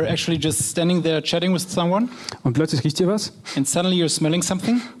where you are actually just standing there chatting with someone, Und plötzlich riecht ihr was? and suddenly you're smelling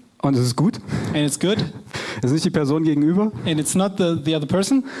something, Und es ist gut? and it's good, Es ist nicht die Person gegenüber? and it's not the other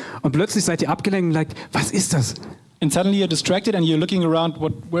person, Und plötzlich seid ihr abgelenkt und sagt, was ist das? and suddenly you're distracted and you're looking around.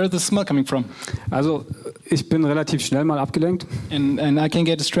 Where is the smell coming from? Also ich bin relativ schnell mal abgelenkt. And I can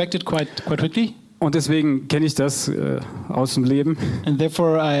get distracted quite quickly, Und deswegen kenne ich das aus dem Leben. and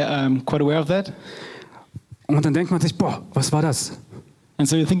therefore I'm quite aware of that. Und dann denkt man sich, boah, was war das? And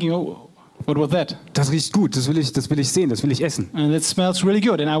so you're thinking, oh, what was that? Das riecht gut, das will ich sehen, das will ich essen, And it smells really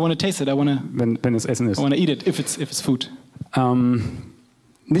good, and I want to taste it. I want wenn es Essen ist. to eat it if it's food.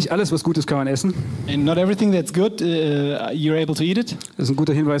 Nicht alles, was gut ist, kann man essen. And not everything that's good, you're able to eat it. Das ist ein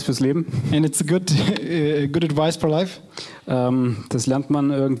guter Hinweis fürs Leben. And it's a good advice for life. Das lernt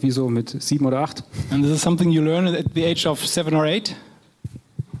man irgendwie so mit 7 oder 8. And this is something you learn at the age of 7 or 8.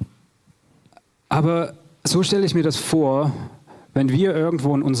 Aber so stelle ich mir das vor, wenn wir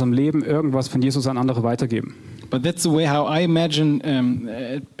irgendwo in unserem Leben irgendwas von Jesus an andere weitergeben. But that's the way how I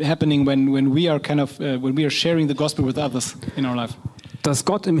imagine happening when we are when we are sharing the gospel with others in our life. Dass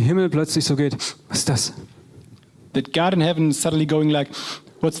Gott im Himmel plötzlich so geht, was ist das? That God in heaven is suddenly going like,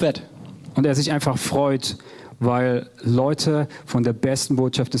 what's that? Und er sich einfach freut, weil Leute von der besten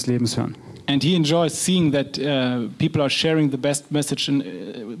Botschaft des Lebens hören. And he enjoys seeing that people are sharing the best message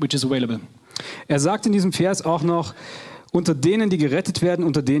which is available. Er sagt in diesem Vers auch noch, unter denen, die gerettet werden,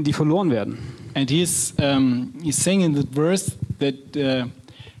 unter denen, die verloren werden. And he's saying in the verse that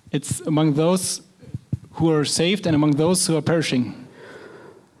it's among those who are saved and among those who are perishing.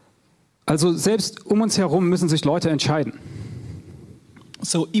 Also selbst um uns herum müssen sich Leute entscheiden.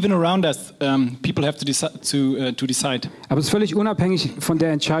 So even around us, people have to decide. Aber es ist völlig unabhängig von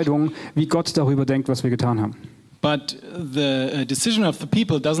der Entscheidung, wie Gott darüber denkt, was wir getan haben. But the decision of the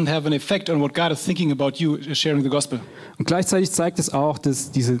people doesn't have an effect on what God is thinking about you sharing the gospel. Und gleichzeitig zeigt es auch,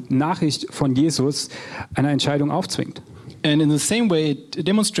 dass diese Nachricht von Jesus eine Entscheidung aufzwingt. And in the same way, it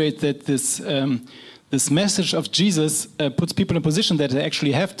demonstrates that this message of Jesus puts people in a position that they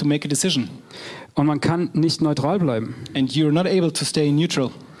actually have to make a decision. Und man kann nicht neutral bleiben. And you're not able to stay neutral.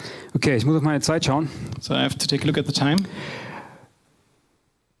 Okay, ich muss auf meine Zeit schauen. So I have to take a look at the time.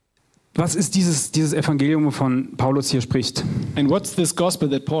 Was ist dieses Evangelium, wovon Paulus hier spricht? And what's this gospel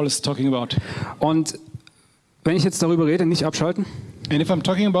that Paul is talking about? Und wenn ich jetzt darüber rede, nicht abschalten. And if I'm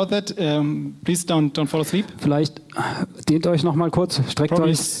talking about that, please don't fall asleep. Vielleicht dehnt euch noch mal kurz, streckt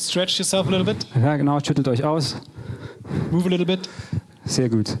Probably euch. stretch yourself a little bit, Ja, genau, schüttelt euch aus. move a little bit. Sehr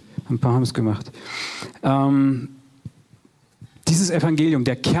gut. Ein paar haben es gemacht. Dieses Evangelium,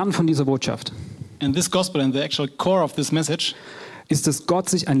 der Kern von dieser Botschaft, And this gospel and the actual core of this message ist, dass Gott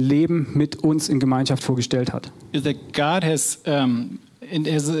sich ein Leben mit uns in Gemeinschaft vorgestellt hat. is that God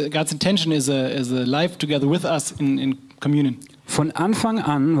God's intention is a life together with us in communion. Von Anfang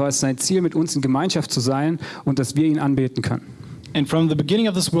an war es sein Ziel, mit uns in Gemeinschaft zu sein und dass wir ihn anbeten können. And from the beginning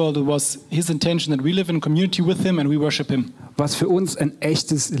of this world, it was His intention that we live in community with Him and we worship Him. Was für uns ein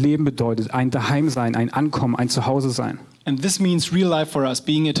echtes Leben bedeutet, ein Daheimsein, ein Ankommen, ein Zuhause sein. And this means real life for us,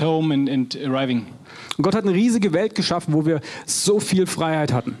 being at home and arriving. Und Gott hat eine riesige Welt geschaffen, wo wir so viel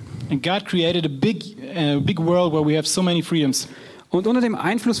Freiheit hatten. And God created a big world where we have so many freedoms. Und unter dem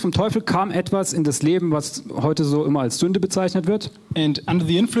Einfluss vom Teufel kam etwas in das Leben, was heute so immer als Sünde bezeichnet wird. And under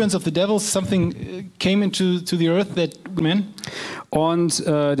the influence of the devil, something came into the earth that man. Und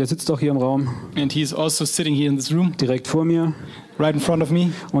der sitzt auch hier im Raum, And he's also sitting here in this room, direkt vor mir. right in front of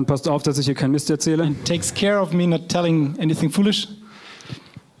me, Und passt auf, dass ich hier keinen Mist erzähle. takes care of me, not telling anything foolish.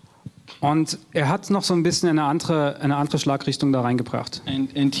 Und er hat noch so ein bisschen eine andere Schlagrichtung da reingebracht.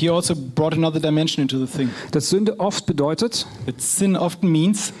 And he also brought another dimension into the thing. Dass Sünde oft bedeutet, That sin often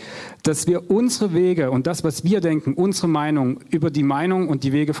means dass wir unsere Wege und das, was wir denken, unsere Meinung über die Meinung und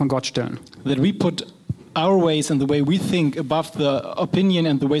die Wege von Gott stellen. that we put our ways and the way we think above the opinion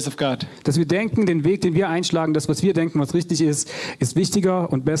and the ways of God. Dass wir denken, den Weg, den wir einschlagen, das, was wir denken, was richtig ist wichtiger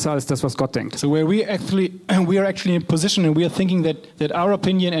und besser als das, was Gott denkt. So where we are actually in a position and we are thinking that our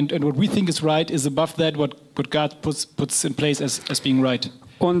opinion and what we think is right is above that what God puts in place as being right.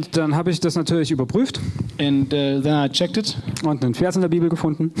 Und dann habe ich das natürlich überprüft And then I checked it und einen Vers in der Bibel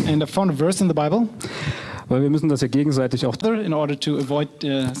gefunden, and I found a verse in the Bible weil wir müssen das ja gegenseitig auch. in order to avoid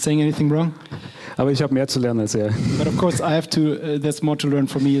saying anything wrong. Aber ich habe mehr zu lernen als er. But of course I have to, there's more to learn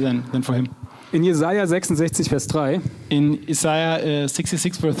for me than for him. In Jesaja 66, Vers 3 In Isaiah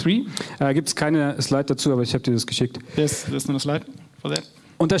 66 verse 3, gibt es keine Slide dazu, aber ich habe dir das geschickt. there's not a slide for that.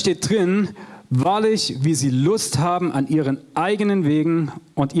 Und da steht drin, wahrlich, wie sie Lust haben an ihren eigenen Wegen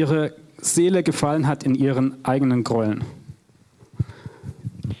und ihre Seele gefallen hat in ihren eigenen Gräueln.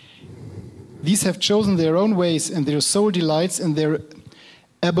 These have chosen their own ways, and their soul delights in their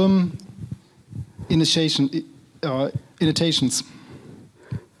imitations.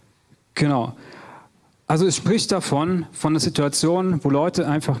 Genau. Also es spricht von einer Situation, wo Leute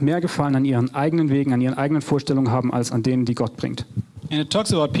einfach mehr Gefallen an ihren eigenen Wegen, an ihren eigenen Vorstellungen haben, als an denen, die Gott bringt. And it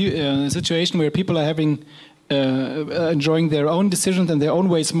talks about a situation where people are enjoying their own decisions and their own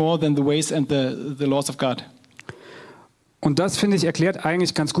ways more than the ways and the laws of God. Und das, finde ich, erklärt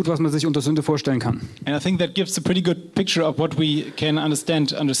eigentlich ganz gut, was man sich unter Sünde vorstellen kann. And I think that gives a pretty good picture of what we can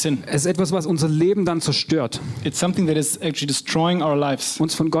understand under sin. Es ist etwas, was unser Leben dann zerstört, It's something that is actually destroying our lives.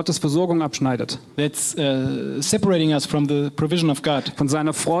 uns von Gottes Versorgung abschneidet, That's separating us from the provision of God, von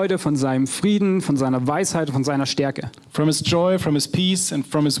seiner Freude, von seinem Frieden, von seiner Weisheit, von seiner Stärke. from His joy, from His peace, and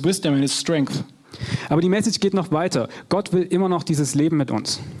from His wisdom and His strength. Aber die Message geht noch weiter. Gott will immer noch dieses Leben mit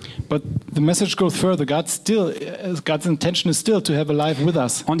uns. But the message goes further. God's intention is still to have a life with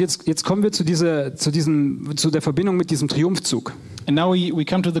us. Und jetzt kommen wir zu der Verbindung mit diesem Triumphzug. And now we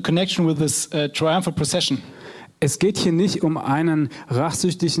come to the connection with this triumphal procession. Es geht hier nicht um einen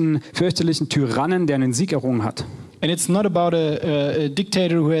rachsüchtigen, fürchterlichen Tyrannen, der einen Sieg errungen hat. And it's not about a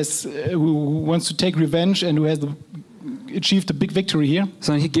dictator who wants to take revenge and who has achieved a big victory here.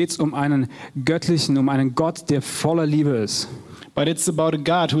 Sondern hier geht es um einen göttlichen, um einen Gott, der voller Liebe ist. But it's about a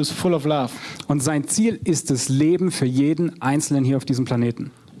God who is full of love. Und sein Ziel ist das Leben für jeden Einzelnen hier auf diesem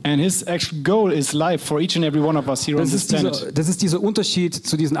Planeten. And his actual goal is life for each and every one of us here on this planet. Das ist dieser Unterschied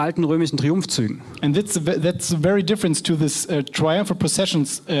zu diesen alten römischen Triumphzügen. And that's the very difference to this triumphal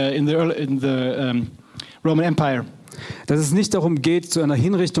processions in the Roman Empire. Dass es nicht darum geht, zu einer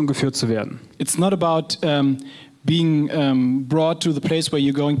Hinrichtung geführt zu werden. It's not about being brought to the place where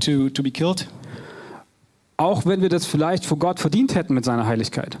you're going to be killed. Auch wenn wir das vielleicht vor Gott verdient hätten mit seiner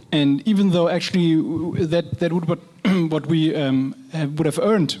Heiligkeit. And even though actually that would what we would have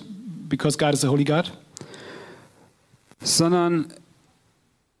earned, because God is a holy God. Sondern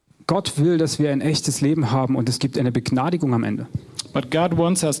Gott will, dass wir ein echtes Leben haben und es gibt eine Begnadigung am Ende. But God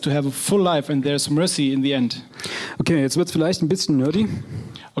wants us to have a full life and there's mercy in the end. Okay, jetzt wird es vielleicht ein bisschen nerdy.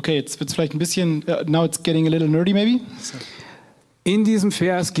 Okay, jetzt wird's vielleicht ein bisschen, now it's getting a little nerdy maybe. In diesem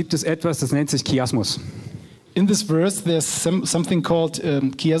Vers gibt es etwas, das nennt sich Chiasmus. In this verse there's something called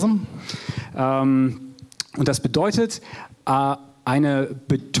chiasm. Und das bedeutet eine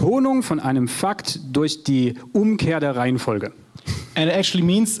Betonung von einem Fakt durch die Umkehr der Reihenfolge. And it actually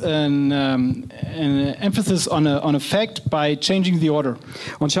means an emphasis on a fact by changing the order.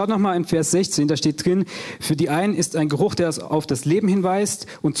 Und schaut nochmal in Vers 16, da steht drin, für die einen ist ein Geruch, der auf das Leben hinweist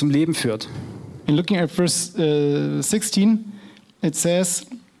und zum Leben führt. And looking at verse 16, it says,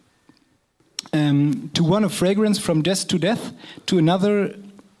 to one a fragrance from death to death, to another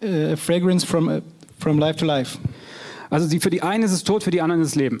a fragrance from life to life. Also für die einen ist es Tod, für die anderen ist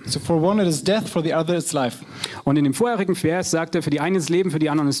es Leben. So for one it is death, for the other it's life. Und in dem vorherigen Vers sagt er, für die einen ist Leben, für die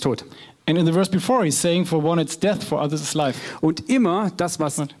anderen ist Tod. And in the verse before he's saying for one it's death, for others it's life. Und immer das,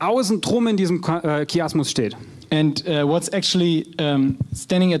 was außen drum in diesem Chiasmus steht. And what's actually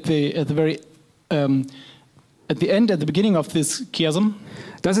standing at the very at the end, at the beginning of this chiasm.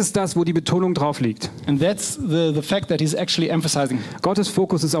 Das ist das, wo die Betonung drauf liegt. And that's the fact that he's actually emphasizing. Gottes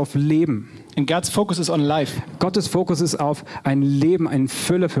Fokus ist auf Leben. And God's focus is on life. Gottes Fokus ist auf ein Leben, eine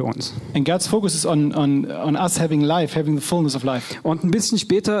Fülle für uns. And God's focus is on us having life, having the fullness of life. Und ein bisschen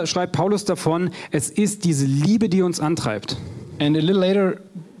später schreibt Paulus davon, es ist diese Liebe, die uns antreibt. And a little later,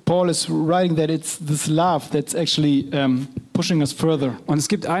 Paul is writing that it's this love that's actually pushing us further. Und es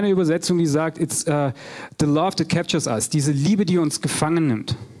gibt eine Übersetzung, die sagt, it's the love that captures us, diese Liebe, die uns gefangen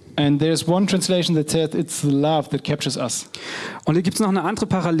nimmt. And there's one translation that says it's the love that captures us. Und hier gibt es noch eine andere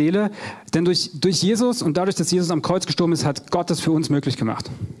Parallele, denn durch Jesus und dadurch, dass Jesus am Kreuz gestorben ist, hat Gott das für uns möglich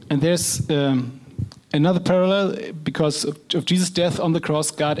gemacht. And there's another parallel, because of Jesus' death on the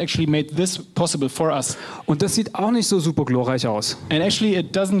cross, God actually made this possible for us. Und das sieht auch nicht so super glorreich aus. And actually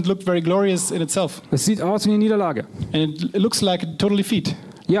it doesn't look very glorious in itself. Es sieht aus wie eine Niederlage. And it looks like a total defeat.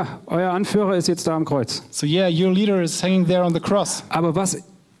 Ja, euer Anführer ist jetzt da am Kreuz. So yeah, your leader is hanging there on the cross. Aber was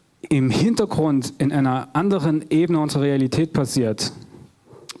im Hintergrund in einer anderen Ebene unserer Realität passiert,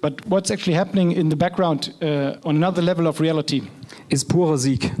 But what's actually happening in the background on another level of reality? ist purer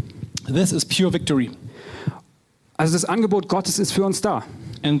Sieg. This is pure victory. Also das Angebot Gottes ist für uns da.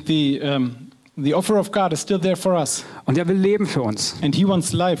 And the offer of God is still there for us. Und er will Leben für uns. And he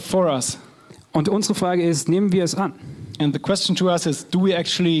wants life for us. Und unsere Frage ist, nehmen wir es an? And the question to us is, do we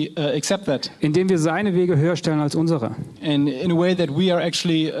actually accept that? Indem wir seine Wege höher stellen als unsere. And in a way that we are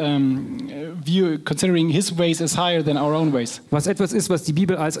actually considering his ways as higher than our own ways. Was etwas ist, was die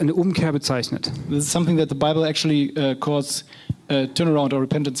Bibel als eine Umkehr bezeichnet. This is something that the Bible actually calls turnaround or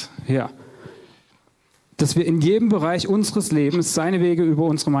repentance. Ja. Dass wir in jedem Bereich unseres Lebens seine Wege über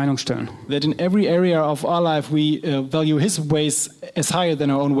unsere Meinung stellen. That in every area of our life we value his ways as higher than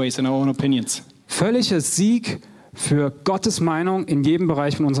our own ways and our own opinions. Völliger Sieg für Gottes Meinung in jedem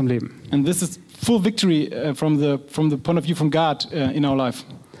Bereich von unserem Leben. And this is full victory from the point of view from God in our life.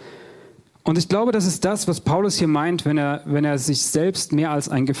 Und ich glaube, das ist das, was Paulus hier meint, wenn er sich selbst mehr als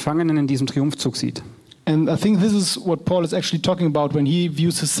einen Gefangenen in diesem Triumphzug sieht. And I think this is what Paul is actually talking about when he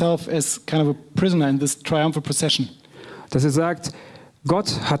views himself as kind of a prisoner in this triumphal procession. Dass er sagt,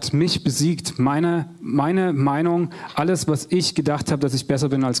 Gott hat mich besiegt, meine Meinung, alles, was ich gedacht habe, dass ich besser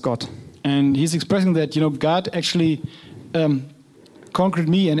bin als Gott. And he's expressing that, God actually conquered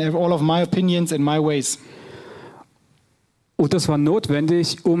me and all of my opinions and my ways. Und das war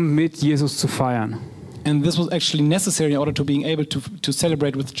notwendig, um mit Jesus zu feiern. And this was actually necessary in order to being able to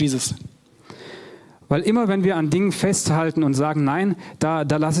celebrate with Jesus. Weil immer, wenn wir an Dingen festhalten und sagen, nein, da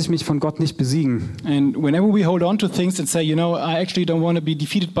lasse ich mich von Gott nicht besiegen, And whenever we hold on to things and say, I actually don't want to be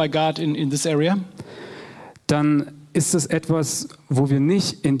defeated by God in this area, dann ist es etwas, wo wir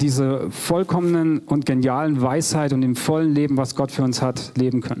nicht in dieser vollkommenen und genialen Weisheit und im vollen Leben, was Gott für uns hat,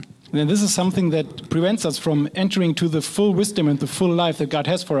 leben können. then this is something that prevents us from entering to the full wisdom and the full life that God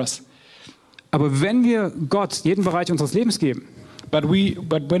has for us. Aber wenn wir Gott jeden Bereich unseres Lebens geben, But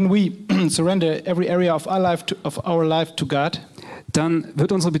when we surrender every area of our life to God, dann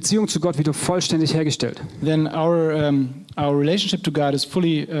wird unsere Beziehung zu Gott wieder vollständig hergestellt. then our relationship to God is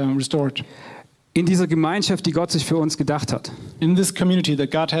fully restored. in dieser Gemeinschaft, die Gott sich für uns gedacht hat. in this community that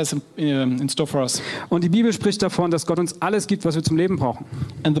God has in store for us. Und die Bibel spricht davon, dass Gott uns alles gibt, was wir zum Leben brauchen.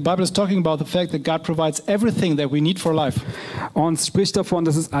 And the Bible is talking about the fact that God provides everything that we need for life. Und es spricht davon,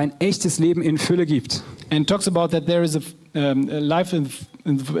 dass es ein echtes Leben in Fülle gibt. And talks about that there is a life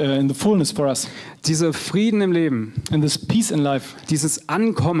in the fullness for us. Dieser Frieden im Leben, And this peace in life, dieses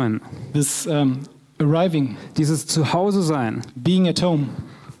Ankommen, this arriving, dieses Zuhause-Sein, being at home.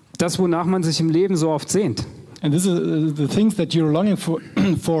 das, wonach man sich im Leben so oft sehnt. And this is the things that you're longing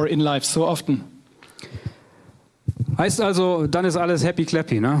for in life so often. Heißt also, dann ist alles happy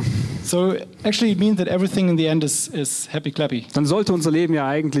clappy, ne? So actually it means that everything in the end is happy clappy. Dann sollte unser Leben ja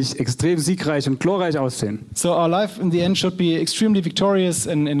eigentlich extrem siegreich und glorreich aussehen. So our life in the end should be extremely victorious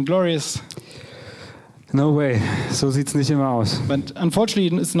and glorious. No way, so sieht's nicht immer aus. But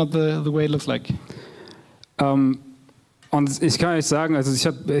unfortunately it's not the way it looks like. Und ich kann euch sagen, also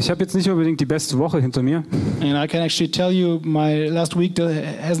ich hab jetzt nicht unbedingt die beste Woche hinter mir. And I can actually tell you my last week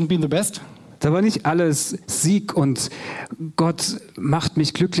hasn't been the best. Da war nicht alles Sieg und Gott macht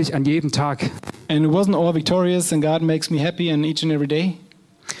mich glücklich an jedem Tag. And it wasn't all victorious and God makes me happy in each and every day.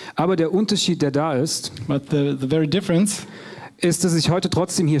 Aber der Unterschied, der da ist, But the very difference ist, dass ich heute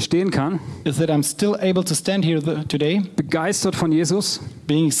trotzdem hier stehen kann, is that I'm still able to stand here today, begeistert von Jesus,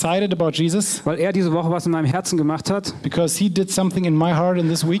 being excited about Jesus, weil er diese Woche was in meinem Herzen gemacht hat because he did something in my heart in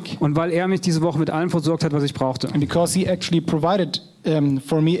this week, und weil er mich diese Woche mit allem versorgt hat, was ich brauchte. and because he actually provided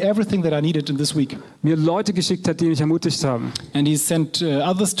for me everything that I needed in this week. Mir Leute geschickt hat, die mich ermutigt haben. And he sent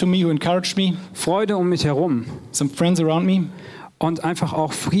others to me who encouraged me, Freude um mich herum some friends around me, und einfach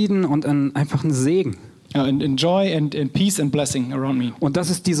auch Frieden und einfach ein Segen. and joy and peace and blessing around me. Und das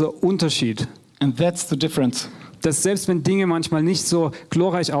ist dieser Unterschied, And that's the difference. dass selbst wenn Dinge manchmal nicht so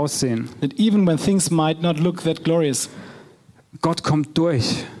glorreich aussehen, That even when things might not look that glorious, Gott kommt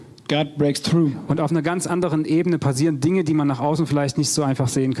durch. God breaks through. Und auf einer ganz anderen Ebene passieren Dinge, die man nach außen vielleicht nicht so einfach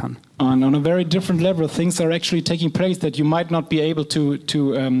sehen kann. And on a very different level, things are actually taking place that you might not be able to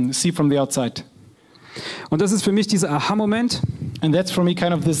see from the outside. Und das ist für mich dieser Aha-Moment. And that's for me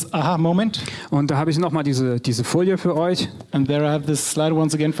kind of this aha moment. Und da habe ich nochmal diese Folie für euch, And there I have this slide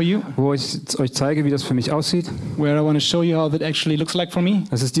once again for you, wo ich euch zeige, wie das für mich aussieht. where I want to show you how that actually looks like for me.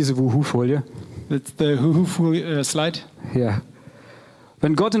 Das ist diese Wuhu-Folie. That's the hoo-hoo slide. Ja.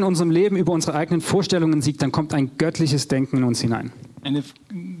 Wenn Gott in unserem Leben über unsere eigenen Vorstellungen siegt, dann kommt ein göttliches Denken in uns hinein. And if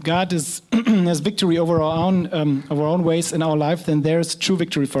God has victory over our own ways in our life, then there's true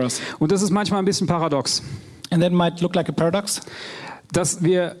victory for us. Und das ist manchmal ein bisschen paradox, And that might look like a paradox, dass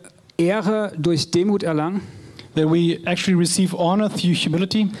wir Ehre durch Demut erlangen, that we actually receive honor through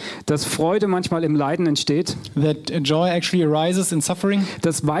humility, dass Freude manchmal im Leiden entsteht, that joy actually arises in suffering,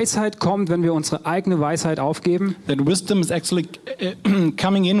 dass Weisheit kommt, wenn wir unsere eigene Weisheit aufgeben, that wisdom is actually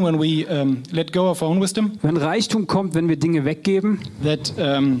coming in when we let go of our own wisdom, wenn Reichtum kommt, wenn wir Dinge weggeben. that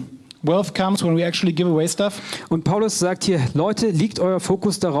wealth comes when we actually give away stuff. Und Paulus sagt hier, Leute, liegt euer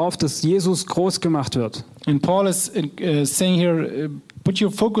Fokus darauf, dass Jesus groß gemacht wird. And Paul is saying here, put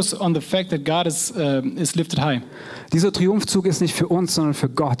your focus on the fact that God is lifted high. Dieser Triumphzug ist nicht für uns, sondern für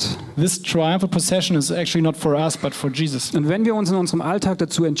Gott. This triumphal procession is actually not for us, but for Jesus. Und wenn wir uns in unserem Alltag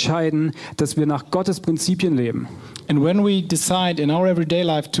dazu entscheiden, dass wir nach Gottes Prinzipien leben, And when we decide in our everyday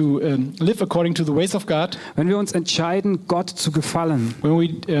life to live according to the ways of God, wenn wir uns entscheiden, Gott zu gefallen, when we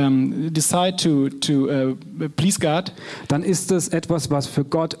decide to please God, dann ist das etwas, was für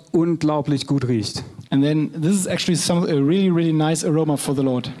Gott unglaublich gut riecht. and then this is actually a really, really nice aroma for the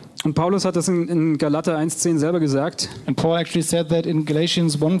Lord. Und Paulus hat das in Galater 1,10 selber gesagt. And Paul actually said that in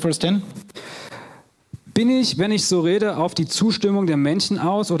Galatians 1, verse 10. Bin ich, wenn ich so rede, auf die Zustimmung der Menschen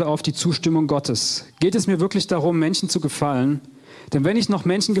aus oder auf die Zustimmung Gottes? Geht es mir wirklich darum, Menschen zu gefallen? Denn wenn ich noch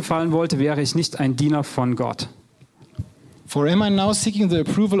Menschen gefallen wollte, wäre ich nicht ein Diener von Gott. For am I now seeking the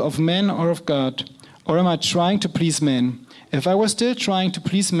approval of men or of God? Or am I trying to please men? If I were still trying to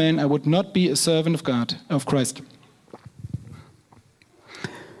please men, I would not be a servant of God, of Christ.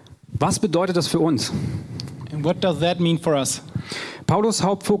 Was bedeutet das für uns? And what does that mean for us? Paulus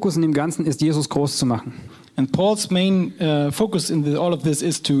Hauptfokus in dem Ganzen ist, Jesus groß zu machen. And Paul's main focus in all of this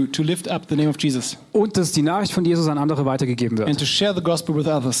is to lift up the name of Jesus Und dass die Nachricht von Jesus an andere weitergegeben and wird. to share the gospel with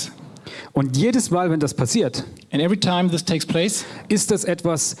others. Und jedes Mal, wenn das passiert, And every time this takes place, ist das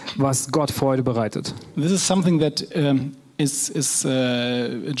etwas, was Gott Freude bereitet. this is something that is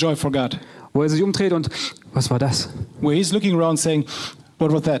a joy for God. Wo er sich umdreht und, was war das? Where he's looking around saying,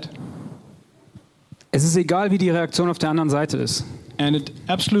 what was that? Es ist egal, wie die Reaktion auf der anderen Seite ist. And it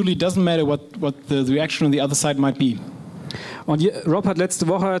absolutely doesn't matter what the reaction on the other side might be. Und Rob hat letzte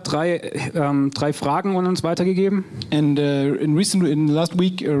Woche drei Fragen an uns weitergegeben, And in last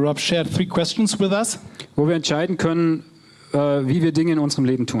week, Rob shared 3 questions with us, wo wir entscheiden können, wie wir Dinge in unserem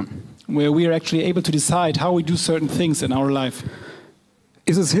Leben tun. where we are actually able to decide how we do certain things in our life.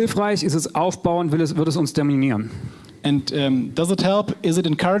 Ist es hilfreich? Ist es aufbauend? Wird es uns dominieren? And does it help? Is it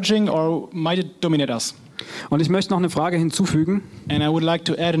encouraging, or might it dominate us? Und ich möchte noch eine Frage hinzufügen. And I would like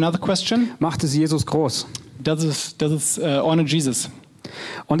to add another question. Macht es Jesus groß? Does it honor Jesus?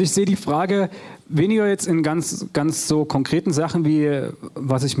 Und ich sehe die Frage weniger jetzt in ganz so konkreten Sachen wie,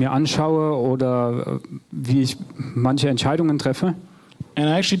 was ich mir anschaue oder wie ich manche Entscheidungen treffe, And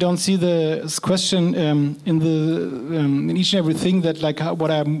I actually don't see this question in each and everything that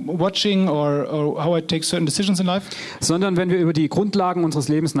what I'm watching or how I take certain decisions in life, sondern wenn wir über die Grundlagen unseres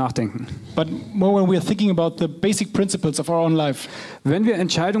Lebens nachdenken. but more when we're thinking about the basic principles of our own life, Wenn wir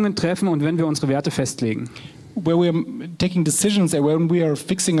Entscheidungen treffen und wenn wir unsere Werte festlegen, where we're taking decisions and when we are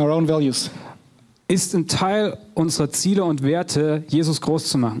fixing our own values. ist ein Teil unserer Ziele und Werte, Jesus groß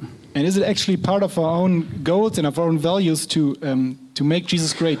zu machen. And is it actually part of our own goals and of our own values to make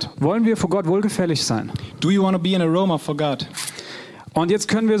Jesus great? Wollen wir vor Gott wohlgefällig sein? Do you want to be an aroma for God? Und jetzt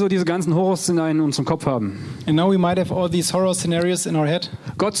können wir so diese ganzen Horrorszenarien in unserem Kopf haben. And now we might have all these horror scenarios in our head.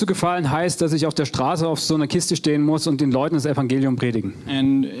 Gott zu gefallen heißt, dass ich auf der Straße auf so einer Kiste stehen muss und den Leuten das Evangelium predigen.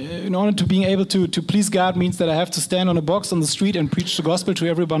 And in order to being able to please God means that I have to stand on a box on the street and preach the gospel to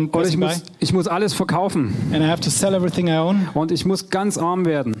everyone Oder passing by. ich muss alles verkaufen And I have to sell everything I own. und ich muss ganz arm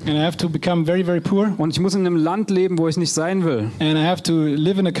werden. And I have to become very, very poor. Und ich muss in einem Land leben, wo ich nicht sein will. And I have to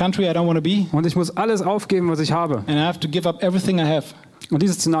live in a country I don't want to be. Und ich muss alles aufgeben, was ich habe. And I have to give up everything I have. Und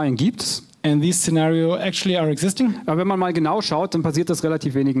diese Szenarien gibt es. And these scenarios actually are existing. Aber wenn man mal genau schaut, dann passiert das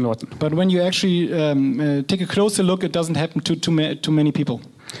relativ wenigen Leuten. But when you actually take a closer look, it doesn't happen to many people.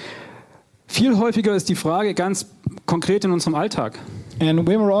 Viel häufiger ist die Frage ganz konkret in unserem Alltag. And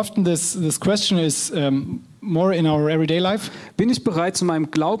way more often this question is more in our everyday life. Bin ich bereit, zu meinem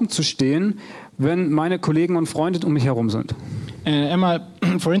Glauben zu stehen, wenn meine Kollegen und Freunde um mich herum sind? And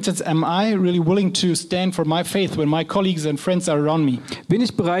for instance, am I really willing to stand for my faith when my colleagues and friends are around me? Bin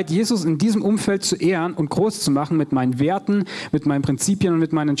ich bereit, Jesus in diesem Umfeld zu ehren und groß zu machen mit meinen Werten, mit meinen Prinzipien und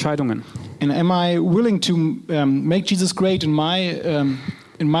mit meinen Entscheidungen? And am I willing to make Jesus great in my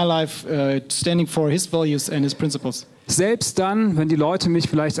life, standing for His values and His principles? Selbst dann, wenn die Leute mich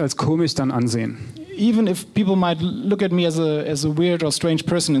vielleicht als komisch dann ansehen. Even if people might look at me as a weird or strange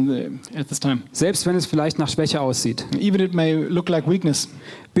person at this time. Selbst wenn es vielleicht nach Schwäche aussieht. Even it may look like weakness.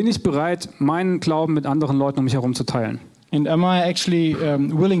 Bin ich bereit, meinen Glauben mit anderen Leuten um mich herum zu teilen? And am I actually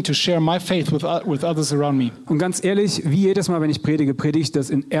willing to share my faith with others around me? Und ganz ehrlich, wie jedes Mal, wenn ich predige ich das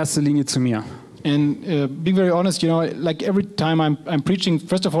in erster Linie zu mir. And being very honest, like every time I'm preaching,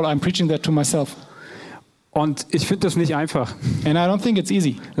 first of all, I'm preaching that to myself. Und ich finde das nicht einfach. And I don't think it's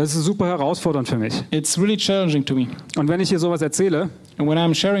easy. Das ist super herausfordernd für mich. It's really challenging to me. Und wenn ich hier sowas erzähle, And when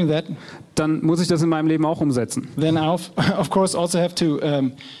I'm sharing that, dann muss ich das in meinem Leben auch umsetzen. then I of course also have to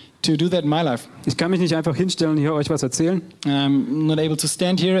do that in my life. Ich kann mich nicht einfach hinstellen und hier euch was erzählen I'm not able to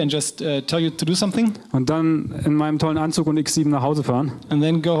stand here and just tell you to do something und dann in meinem tollen Anzug und X7 nach Hause fahren. and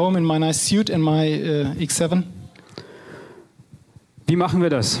then go home in my nice suit and my X7. Wie machen wir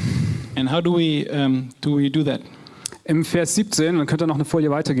das? And how do we do that? Im Vers 17, dann könnt ihr noch eine Folie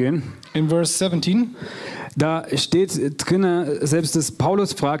weitergehen, In verse 17, da steht drin, selbst dass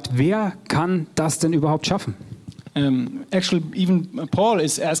Paulus fragt, wer kann das denn überhaupt schaffen? actually even Paul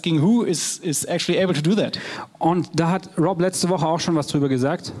is asking who is actually able to do that. Und da hat Rob letzte Woche auch schon was drüber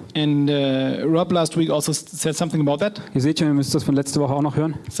gesagt. And Rob last week also said something about that. Ihr seht schon, ihr müsst das von letzter Woche auch noch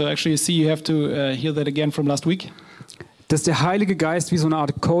hören. So actually you have to hear that again from last week. Dass der Heilige Geist wie so eine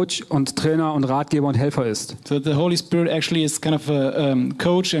Art Coach und Trainer und Ratgeber und Helfer ist. So the Holy Spirit actually is kind of a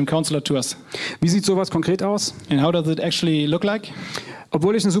coach and counselor to us. Wie sieht sowas konkret aus? And how does it actually look like?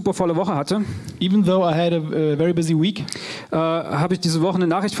 Obwohl ich eine super volle Woche hatte, Even though I had a very busy week, habe ich diese Woche eine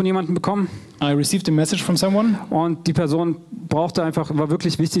Nachricht von jemandem bekommen I received a message from someone, und die Person war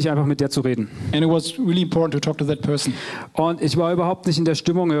wirklich wichtig, einfach mit der zu reden. and it was really important to talk to that person. Und ich war überhaupt nicht in der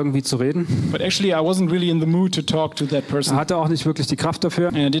Stimmung, irgendwie zu reden. But actually, I wasn't really in the mood to talk to that person, Hatte auch nicht wirklich die Kraft dafür.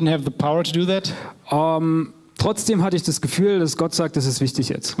 and I didn't have the power to do that. Trotzdem hatte ich das Gefühl, dass Gott sagt, das ist wichtig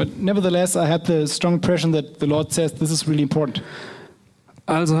jetzt. But nevertheless, I had the strong impression that the Lord says this is really important.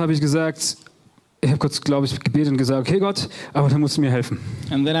 Also habe ich gesagt, ich habe kurz, glaube ich, gebetet und gesagt, okay Gott, aber du musst mir helfen.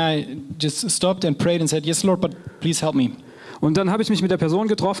 And then I just stopped and prayed and said, "Yes, Lord, but please help me." Und dann habe ich mich mit der Person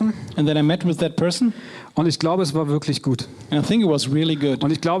getroffen And then I met with that person, und ich glaube, es war wirklich gut. and I think it was really good.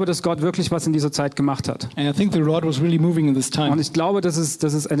 Und ich glaube, dass Gott wirklich was in dieser Zeit gemacht hat. And I think the Lord was really moving in this Und time. ich glaube, dass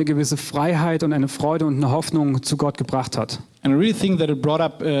es eine gewisse Freiheit und eine Freude und eine Hoffnung zu Gott gebracht hat. And I really think that it brought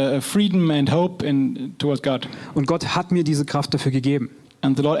up freedom and hope towards God. Und Gott hat mir diese Kraft dafür gegeben.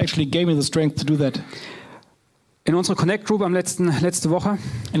 And the Lord actually gave me the strength to do that. In unserer Connect Group letzte Woche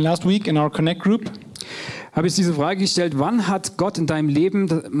And last week in our Connect group, habe ich diese Frage gestellt: Wann hat Gott in deinem Leben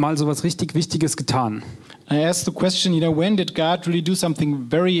mal so was richtig Wichtiges getan? I asked the question, when did God really do something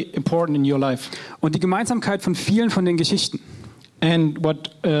very important in your life? Und die Gemeinsamkeit von vielen von den Geschichten, And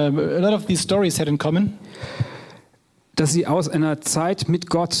what a lot of these stories had in common, dass sie aus einer Zeit mit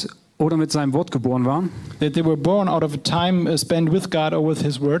Gott oder mit seinem Wort geboren waren, that they were born out of a time spent with God or with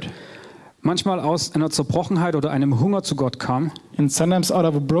His Word, manchmal aus einer Zerbrochenheit oder einem Hunger zu Gott kam, and sometimes out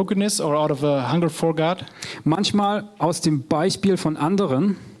of a brokenness or out of a hunger for God, manchmal aus dem Beispiel von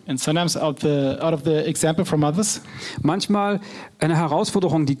anderen, and sometimes out of the example from others, manchmal eine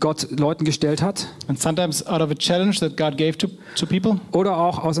Herausforderung, die Gott Leuten gestellt hat, and sometimes out of a challenge that God gave to people, oder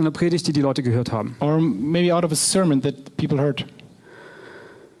auch aus einer Predigt, die die Leute gehört haben. or maybe out of a sermon that people heard.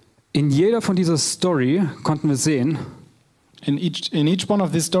 In jeder von dieser Story konnten wir sehen, In each one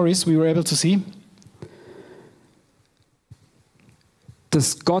of these stories, we were able to see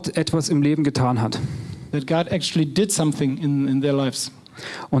dass Gott etwas im Leben getan hat. that God actually did something in their lives.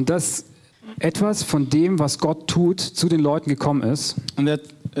 Und dass etwas von dem, was Gott tut, zu den Leuten gekommen ist, And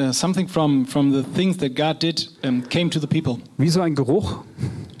that something from the things that God did came to the people, wie so ein Geruch.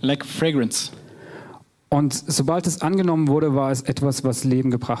 like fragrance. Und sobald es angenommen wurde, war es etwas, was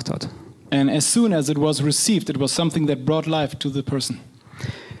Leben gebracht hat. And as soon as it was received, it was something that brought life to the person.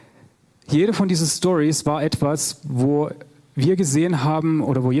 Jede von diesen Stories war etwas, wo wir gesehen haben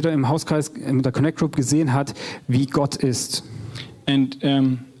oder wo jeder im Hauskreis mit der Connect Group gesehen hat, wie Gott ist. And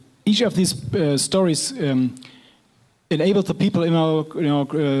each of these stories enabled the people in our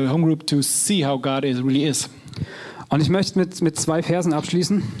home group to see how God really is. Und ich möchte mit 2 Versen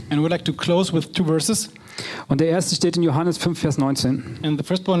abschließen. And we'd like to close with 2 verses. Und der erste steht in Johannes 5, Vers 19. And the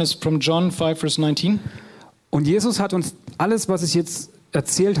first one is from John 5, verse 19. Und Jesus hat uns alles, was ich jetzt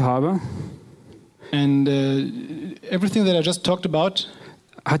erzählt habe, And everything that I just talked about,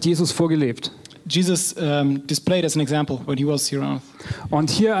 hat Jesus vorgelebt. Jesus displayed as an example when he was here on earth. Und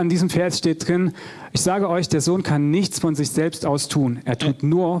hier an diesem Vers steht drin: Ich sage euch, der Sohn kann nichts von sich selbst aus tun. Er tut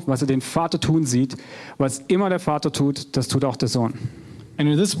nur, was er den Vater tun sieht. Was immer der Vater tut, das tut auch der Sohn. And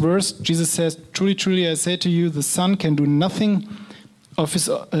in this verse, Jesus says, "Truly, truly, I say to you, the Son can do nothing of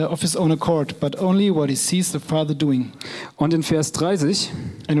his own accord, but only what he sees the Father doing." Und in Vers 30,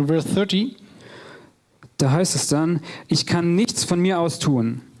 And in verse 30, da heißt es dann: Ich kann nichts von mir aus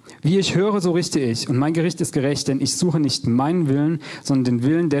tun. Wie ich höre, so richte ich. Und mein Gericht ist gerecht, denn ich suche nicht meinen Willen, sondern den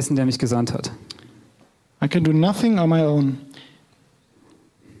Willen dessen, der mich gesandt hat. I can do nothing on my own.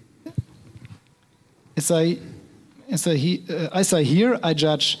 As I hear, I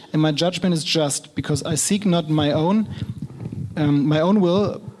judge, and my judgment is just, because I seek not my own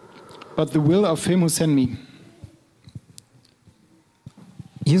will, but the will of him who sent me.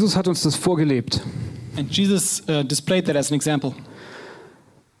 Jesus hat uns das vorgelebt, And Jesus displayed that as an example,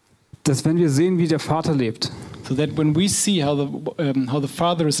 dass wenn wir sehen, wie der Vater lebt, so that when we see how the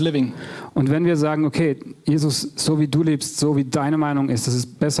Father is living, und wenn wir sagen, okay, Jesus, so wie du lebst, so wie deine Meinung ist, das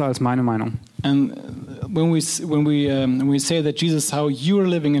ist besser als meine Meinung. and when we say that Jesus, how you are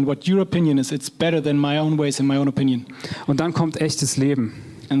living and what your opinion is, it's better than my own ways and my own opinion. Und dann kommt echtes Leben,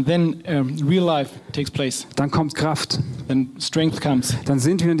 And then real life takes place. dann kommt Kraft, Then strength comes. dann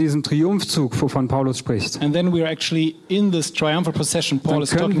sind wir in diesem Triumphzug, wovon Paulus spricht. And then we are actually in this triumphal procession Paul Dann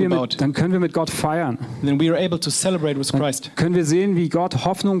is können, talking wir about. mit, dann können wir mit Gott feiern. Then we are able to celebrate with Christ. Können wir sehen, wie Gott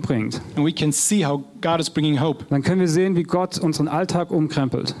Hoffnung bringt. And we can see how God is bringing hope. Dann können wir sehen, wie Gott unseren Alltag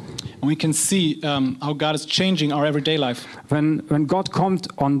umkrempelt. And we can see how God is changing our everyday life. Wenn Gott kommt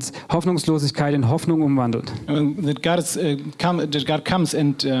und Hoffnungslosigkeit in Hoffnung umwandelt. That God comes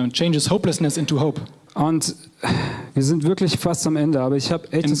and changes hopelessness into hope. Und wir sind wirklich fast am Ende, aber ich habe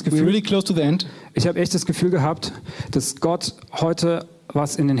echt das And we're Gefühl, really close to the end. gehabt, dass Gott heute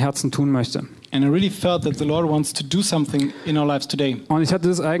was in den Herzen tun möchte. And I really felt that the Lord wants to do something in our lives today. Und ich hatte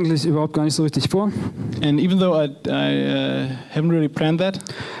das eigentlich überhaupt gar nicht so richtig vor. And even though I haven't really planned that,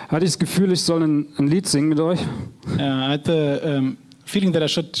 Hatte ich das Gefühl, ich soll ein Lied singen mit euch. I had the feeling that I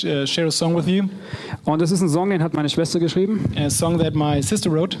should share a song with you. Und das ist ein Song, den hat meine Schwester geschrieben. A song that my sister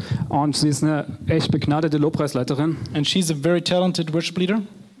wrote. Und sie ist eine echt begnadete Lobpreisleiterin. And she's a very talented worship leader.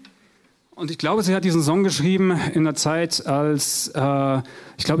 Und ich glaube, sie hat diesen Song geschrieben in der Zeit, als, ich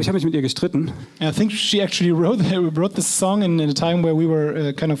glaube, ich habe mich mit ihr gestritten. And I think she actually wrote this song in a time where we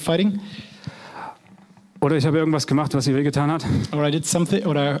were kind of fighting, Oder ich habe irgendwas gemacht, was ihr wehgetan hat. or I did something,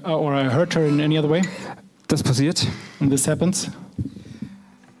 or I hurt her in any other way, Das passiert. and this happens.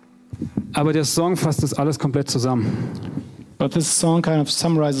 Aber der Song fasst das alles komplett zusammen. But this song kind of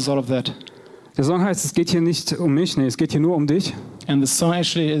summarizes all of that. Der Song heißt, es geht hier nicht um mich, nee, es geht hier nur um dich. And the song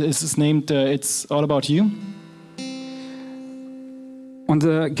actually is named "It's All About You." Und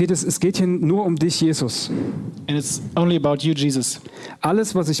es geht hier nur um dich, Jesus. And it's only about you, Jesus.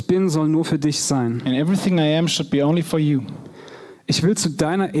 Alles, was ich bin, soll nur für dich sein. And everything I am should be only for you. Ich will zu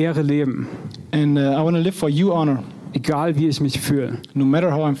deiner Ehre leben, And I want to live for you honor, egal wie ich mich fühle. no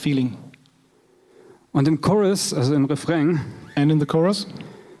matter how I'm feeling. Und im Chorus, also im Refrain, And in the chorus,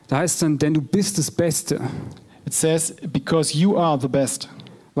 da heißt es dann, denn du bist das Beste, it says, "Because you are the best,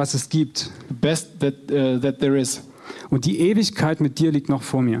 was es gibt. the best that there is. Und die Ewigkeit mit dir liegt noch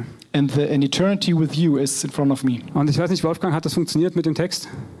vor mir. And an eternity with you is in front of me." Und ich weiß nicht, Wolfgang, hat das funktioniert mit dem Text?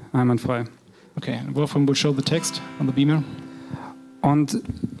 Einwandfrei. Okay, Wolfgang will show the text on the beamer. Und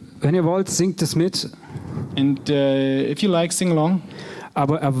wenn ihr wollt, singt es mit, And if you like, sing along.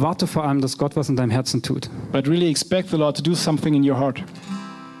 aber erwarte vor allem, dass Gott was in deinem Herzen tut. But really expect the Lord to do something in your heart.